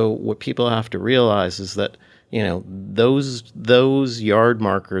so what people have to realize is that, those yard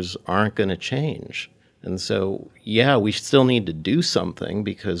markers aren't going to change. And so, yeah, we still need to do something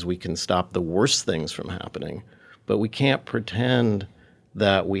because we can stop the worst things from happening, but we can't pretend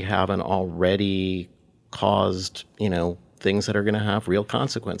that we haven't already caused, things that are going to have real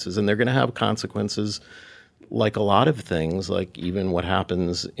consequences. And they're going to have consequences like a lot of things, like even what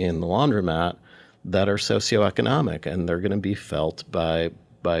happens in the laundromat, that are socioeconomic, and they're going to be felt by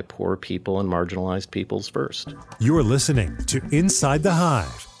poor people and marginalized peoples first. You're listening to Inside the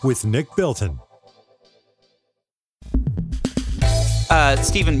Hive with Nick Bilton.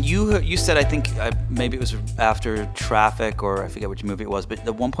 Stephen, you said, I think maybe it was after Traffic, or I forget which movie it was, but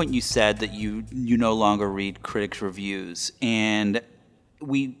at one point you said that you no longer read critics' reviews, and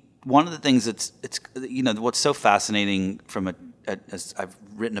one of the things what's so fascinating as I've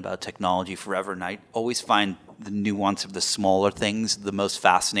written about technology forever, and I always find the nuance of the smaller things the most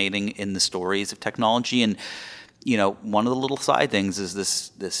fascinating in the stories of technology. And one of the little side things is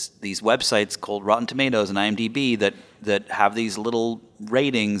these websites called Rotten Tomatoes and IMDb that have these little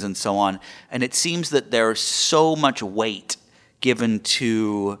ratings and so on. And it seems that there's so much weight given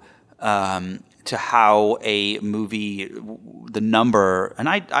to how a movie, the number, and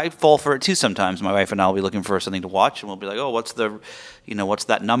I fall for it too sometimes. My wife and I will be looking for something to watch, and we'll be like, oh, what's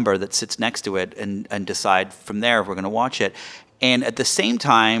that number that sits next to it, and decide from there if we're going to watch it. And at the same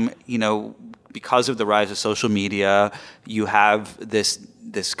time, because of the rise of social media, you have this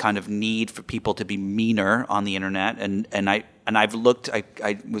kind of need for people to be meaner on the internet. And I've looked. I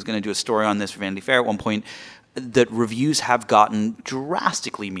was going to do a story on this for Vanity Fair at one point, that reviews have gotten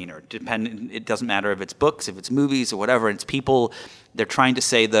drastically meaner. It doesn't matter if it's books, if it's movies, or whatever. It's people. They're trying to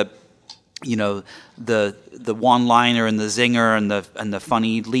say the one-liner and the zinger and the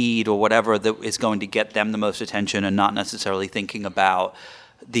funny lead or whatever that is going to get them the most attention, and not necessarily thinking about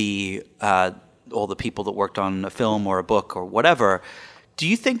all the people that worked on a film or a book or whatever. Do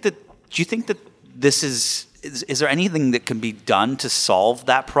you think that this is there anything that can be done to solve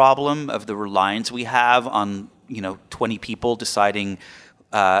that problem of the reliance we have on 20 people deciding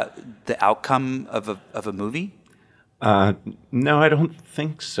the outcome of a movie? No, I don't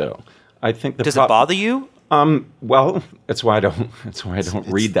think so. I think does it bother you? Well, that's why I don't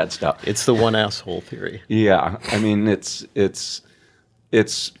read that stuff. It's the one asshole theory. Yeah, I mean, it's.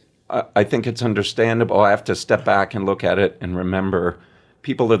 I think it's understandable. I have to step back and look at it and remember,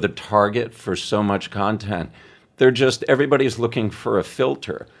 people are the target for so much content. Everybody's looking for a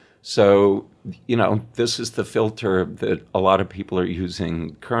filter. So, this is the filter that a lot of people are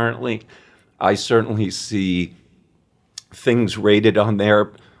using currently. I certainly see things rated on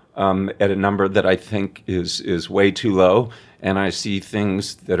there at a number that I think is way too low, and I see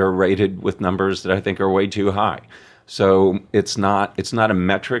things that are rated with numbers that I think are way too high. So it's not a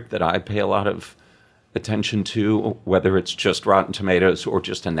metric that I pay a lot of attention to, whether it's just Rotten Tomatoes or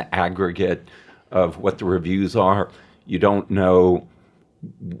just an aggregate of what the reviews are. You don't know,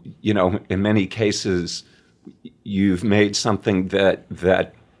 in many cases, you've made something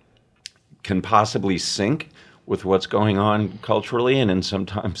that can possibly sync with what's going on culturally, and then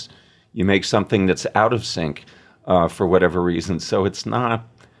sometimes you make something that's out of sync for whatever reason. So it's not,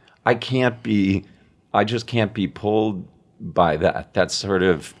 I just can't be pulled by that. That's sort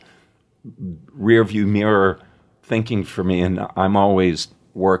of rear view mirror thinking for me, and I'm always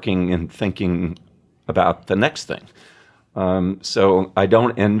working and thinking about the next thing. So I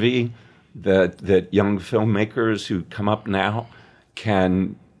don't envy that young filmmakers who come up now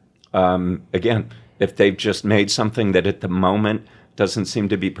can, again, if they've just made something that at the moment doesn't seem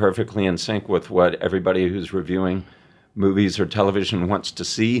to be perfectly in sync with what everybody who's reviewing movies or television wants to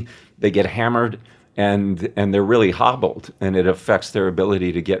see, they get hammered and they're really hobbled, and it affects their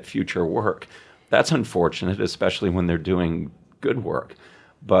ability to get future work. That's unfortunate, especially when they're doing good work.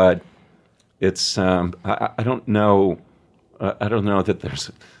 But it's I don't know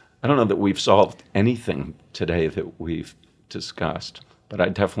that we've solved anything today that we've discussed. But I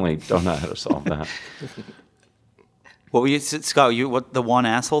definitely don't know how to solve that. What were you, Scott? What the one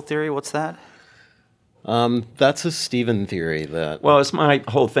asshole theory? What's that? That's a Stephen theory. Well, it's my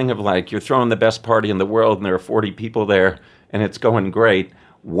whole thing of like, you're throwing the best party in the world and there are 40 people there and it's going great.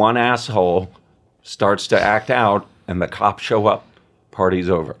 One asshole starts to act out and the cops show up, party's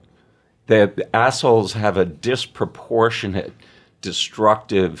over. The assholes have a disproportionate,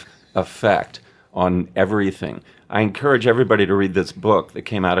 destructive effect on everything. I encourage everybody to read this book that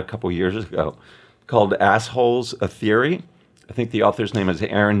came out a couple years ago called Assholes, A Theory. I think the author's name is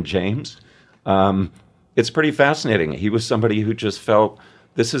Aaron James. It's pretty fascinating. He was somebody who just felt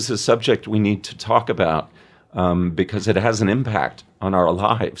this is a subject we need to talk about because it has an impact on our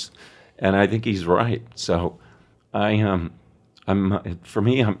lives, and I think he's right. So, I'm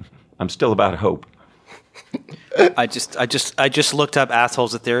still about hope. I just looked up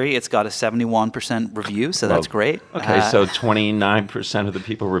Assholes: A Theory. It's got a 71% review, so that's great. Okay, so 29% of the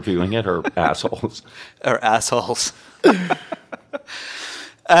people reviewing it are assholes. Or assholes.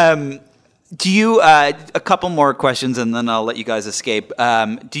 Do you a couple more questions, and then I'll let you guys escape.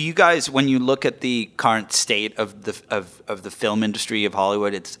 Do you guys, when you look at the current state of the film industry of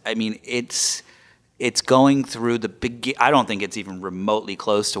Hollywood, it's going through I don't think it's even remotely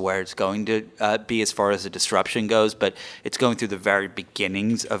close to where it's going to be as far as the disruption goes, but it's going through the very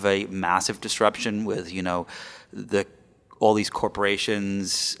beginnings of a massive disruption with, all these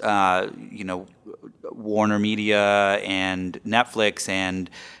corporations, Warner Media and Netflix and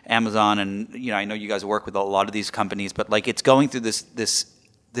Amazon, and I know you guys work with a lot of these companies, but like it's going through this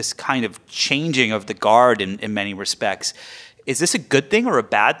kind of changing of the guard in many respects. Is this a good thing or a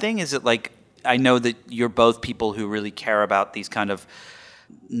bad thing? Is it like, I know that you're both people who really care about these kind of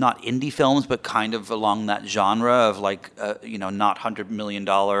not indie films, but kind of along that genre of like, not $100 million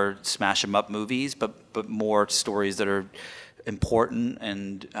smash 'em up movies, but more stories that are important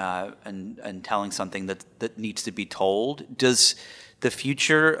and telling something that needs to be told. Does the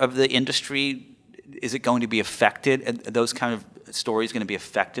future of the industry, is it going to be affected? And those kind of stories going to be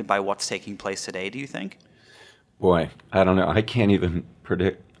affected by what's taking place today, do you think? Boy, I don't know. I can't even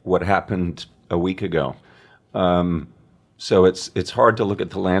predict what happened a week ago. So it's hard to look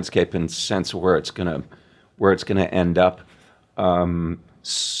at the landscape and sense where it's gonna end up.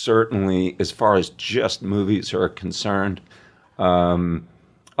 Certainly, as far as just movies are concerned,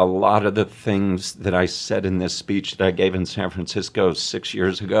 a lot of the things that I said in this speech that I gave in San Francisco 6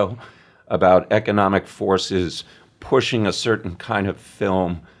 years ago about economic forces pushing a certain kind of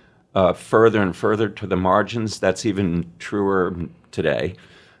film further and further to the margins, that's even truer today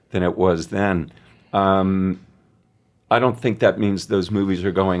than it was then. I don't think that means those movies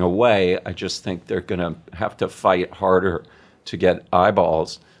are going away. I just think they're going to have to fight harder to get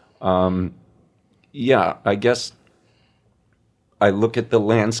eyeballs. I guess I look at the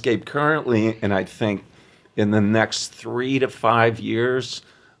landscape currently and I think in the next 3 to 5 years,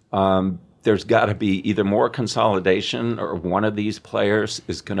 there's got to be either more consolidation or one of these players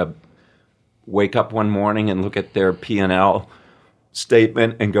is going to wake up one morning and look at their P&L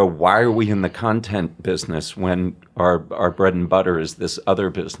statement and go, why are we in the content business when our bread and butter is this other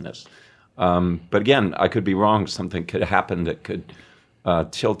business? But again, I could be wrong. Something could happen that could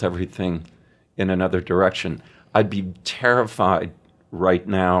tilt everything in another direction. I'd be terrified right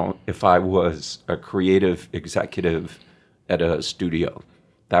now if I was a creative executive at a studio.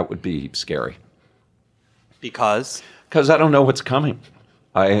 That would be scary. Because I don't know what's coming.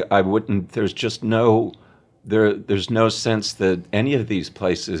 I wouldn't. There's just there's no sense that any of these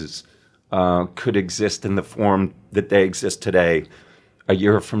places could exist in the form that they exist today. A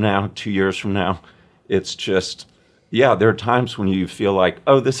year from now, 2 years from now, it's just, there are times when you feel like,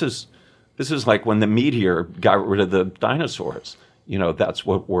 oh, this is like when the meteor got rid of the dinosaurs. That's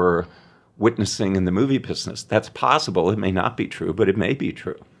what we're witnessing in the movie business. That's possible. It may not be true, but it may be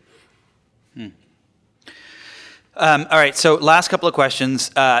true. All right. So last couple of questions.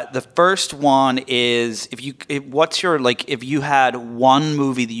 The first one is, if you had one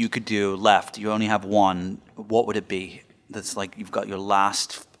movie that you could do left, you only have one, what would it be? That's like, you've got your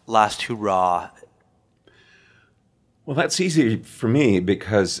last hurrah. Well, that's easy for me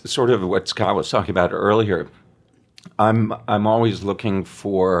because sort of what Scott was talking about earlier, I'm always looking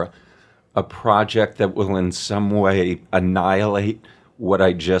for a project that will in some way annihilate what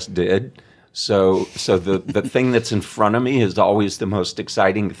I just did. So the thing that's in front of me is always the most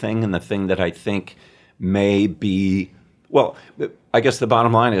exciting thing, and the thing that I think may be, well, I guess the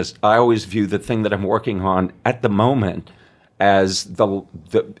bottom line is I always view the thing that I'm working on at the moment as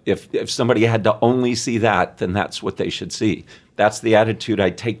if somebody had to only see that, then that's what they should see. That's the attitude I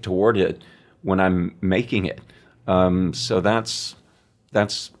take toward it when I'm making it. So that's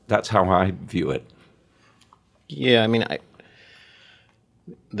how I view it. Yeah, I mean,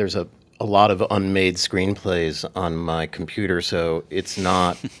 there's a lot of unmade screenplays on my computer, so it's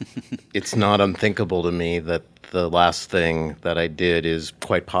not unthinkable to me that the last thing that I did is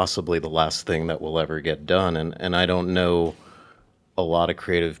quite possibly the last thing that will ever get done. And I don't know a lot of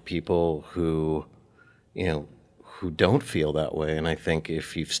creative people who don't feel that way. And I think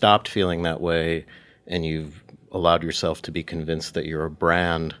if you've stopped feeling that way and you've allowed yourself to be convinced that you're a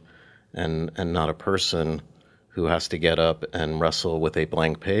brand and not a person, who has to get up and wrestle with a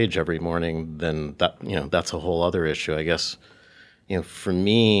blank page every morning, then that's a whole other issue. I guess, for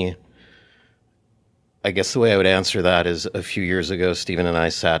me, I guess the way I would answer that is a few years ago, Stephen and I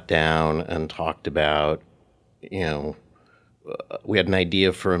sat down and talked about, we had an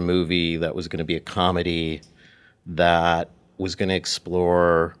idea for a movie that was going to be a comedy that was going to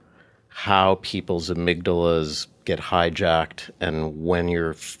explore how people's amygdalas get hijacked, and when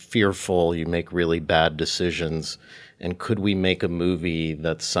you're fearful, you make really bad decisions. And could we make a movie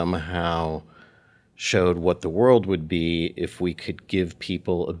that somehow showed what the world would be if we could give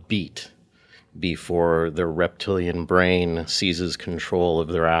people a beat before their reptilian brain seizes control of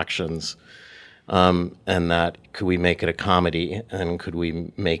their actions? And that, could we make it a comedy, and could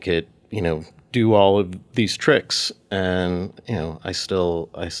we make it, do all of these tricks? And, I still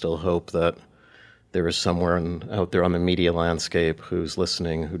hope that there is someone out there on the media landscape who's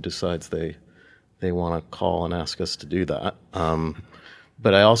listening, who decides they want to call and ask us to do that.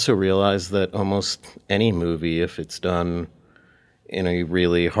 But I also realize that almost any movie, if it's done in a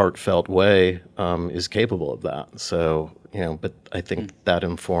really heartfelt way, is capable of that. So, but I think that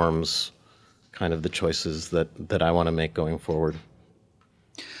informs kind of the choices that I want to make going forward.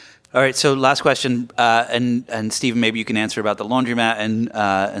 All right, so last question, and Stephen, maybe you can answer about the laundromat,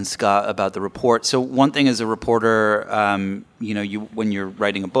 and Scott about the report. So one thing as a reporter, when you're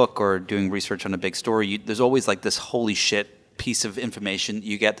writing a book or doing research on a big story, there's always like this holy shit piece of information.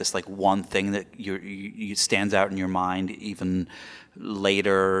 You get this like one thing that you stands out in your mind even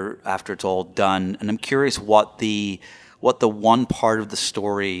later after it's all done. And I'm curious what the one part of the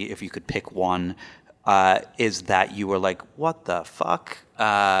story, if you could pick one, is that you were like, what the fuck,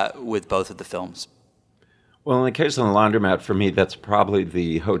 with both of the films? Well, in the case of The Laundromat, for me, that's probably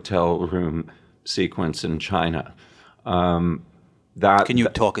the hotel room sequence in China. Can you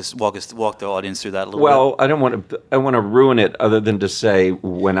walk the audience through that a little bit? Well, I don't want to ruin it, other than to say,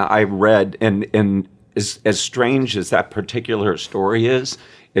 when I read, and as strange as that particular story is,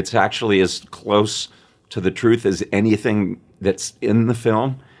 it's actually as close to the truth as anything that's in the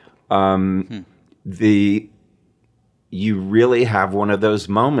film. You really have one of those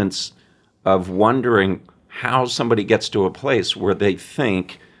moments of wondering how somebody gets to a place where they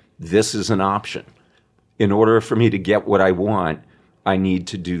think this is an option. In order for me to get what I want, I need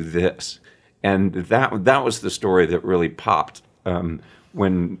to do this. And that was the story that really popped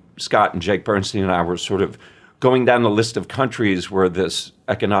when Scott and Jake Bernstein and I were sort of going down the list of countries where this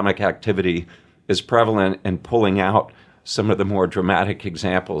economic activity is prevalent and pulling out some of the more dramatic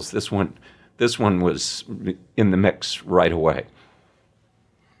examples. This one was in the mix right away.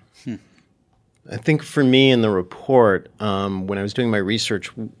 I think for me in the report, when I was doing my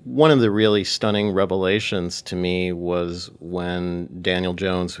research, one of the really stunning revelations to me was when Daniel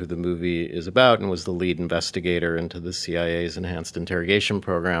Jones, who the movie is about and was the lead investigator into the CIA's enhanced interrogation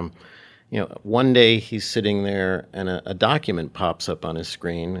program, one day he's sitting there and a document pops up on his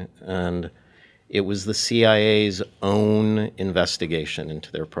screen, and it was the CIA's own investigation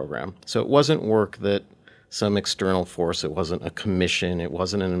into their program. So it wasn't work that some external force, it wasn't a commission, it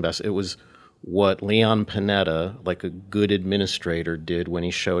wasn't an it was what Leon Panetta, like a good administrator, did when he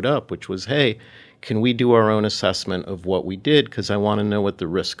showed up, which was, hey, can we do our own assessment of what we did, because I want to know what the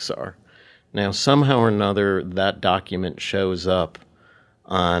risks are. Now, somehow or another, that document shows up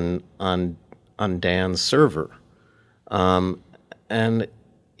on Dan's server. And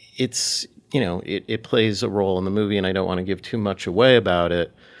it's, it plays a role in the movie, and I don't want to give too much away about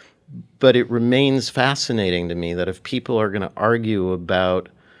it, but it remains fascinating to me that if people are going to argue about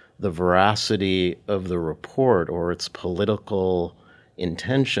the veracity of the report or its political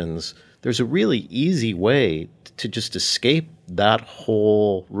intentions, there's a really easy way to just escape that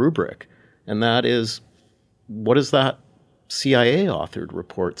whole rubric. And that is, what does that CIA-authored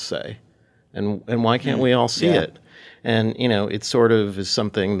report say? And why can't we all see it? And, it sort of is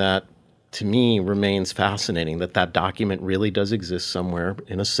something that, to me, remains fascinating, that document really does exist somewhere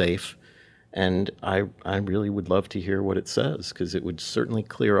in a safe. And I really would love to hear what it says, because it would certainly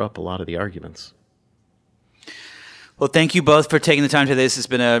clear up a lot of the arguments. Well, thank you both for taking the time today. This has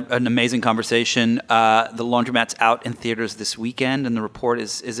been an amazing conversation. The Laundromat's out in theaters this weekend, and the report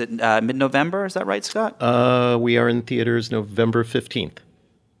is it mid-November? Is that right, Scott? We are in theaters November 15th.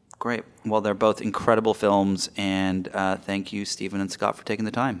 Great. Well, they're both incredible films, and thank you, Stephen and Scott, for taking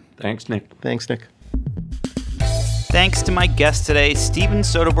the time. Thanks, Nick. Thanks, Nick. Thanks to my guests today, Steven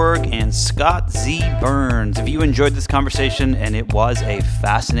Soderbergh and Scott Z. Burns. If you enjoyed this conversation, and it was a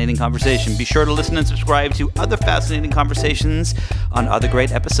fascinating conversation, be sure to listen and subscribe to other fascinating conversations on other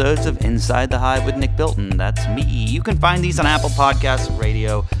great episodes of Inside the Hive with Nick Bilton. That's me. You can find these on Apple Podcasts,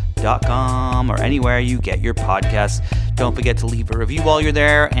 radio, cadence13.com or anywhere you get your podcasts. Don't forget to leave a review while you're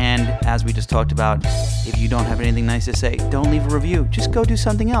there. And as we just talked about, if you don't have anything nice to say, don't leave a review. Just go do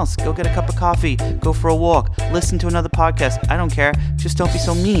something else. Go get a cup of coffee. Go for a walk. Listen to another podcast. I don't care. Just don't be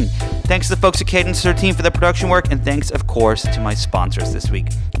so mean. Thanks to the folks at Cadence 13 for the production work. And thanks, of course, to my sponsors this week,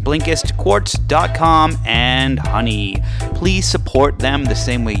 BlinkistQuartz.com and Honey. Please support them the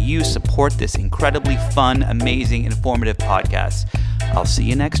same way you support this incredibly fun, amazing, informative podcast. I'll see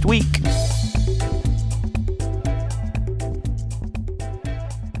you next week.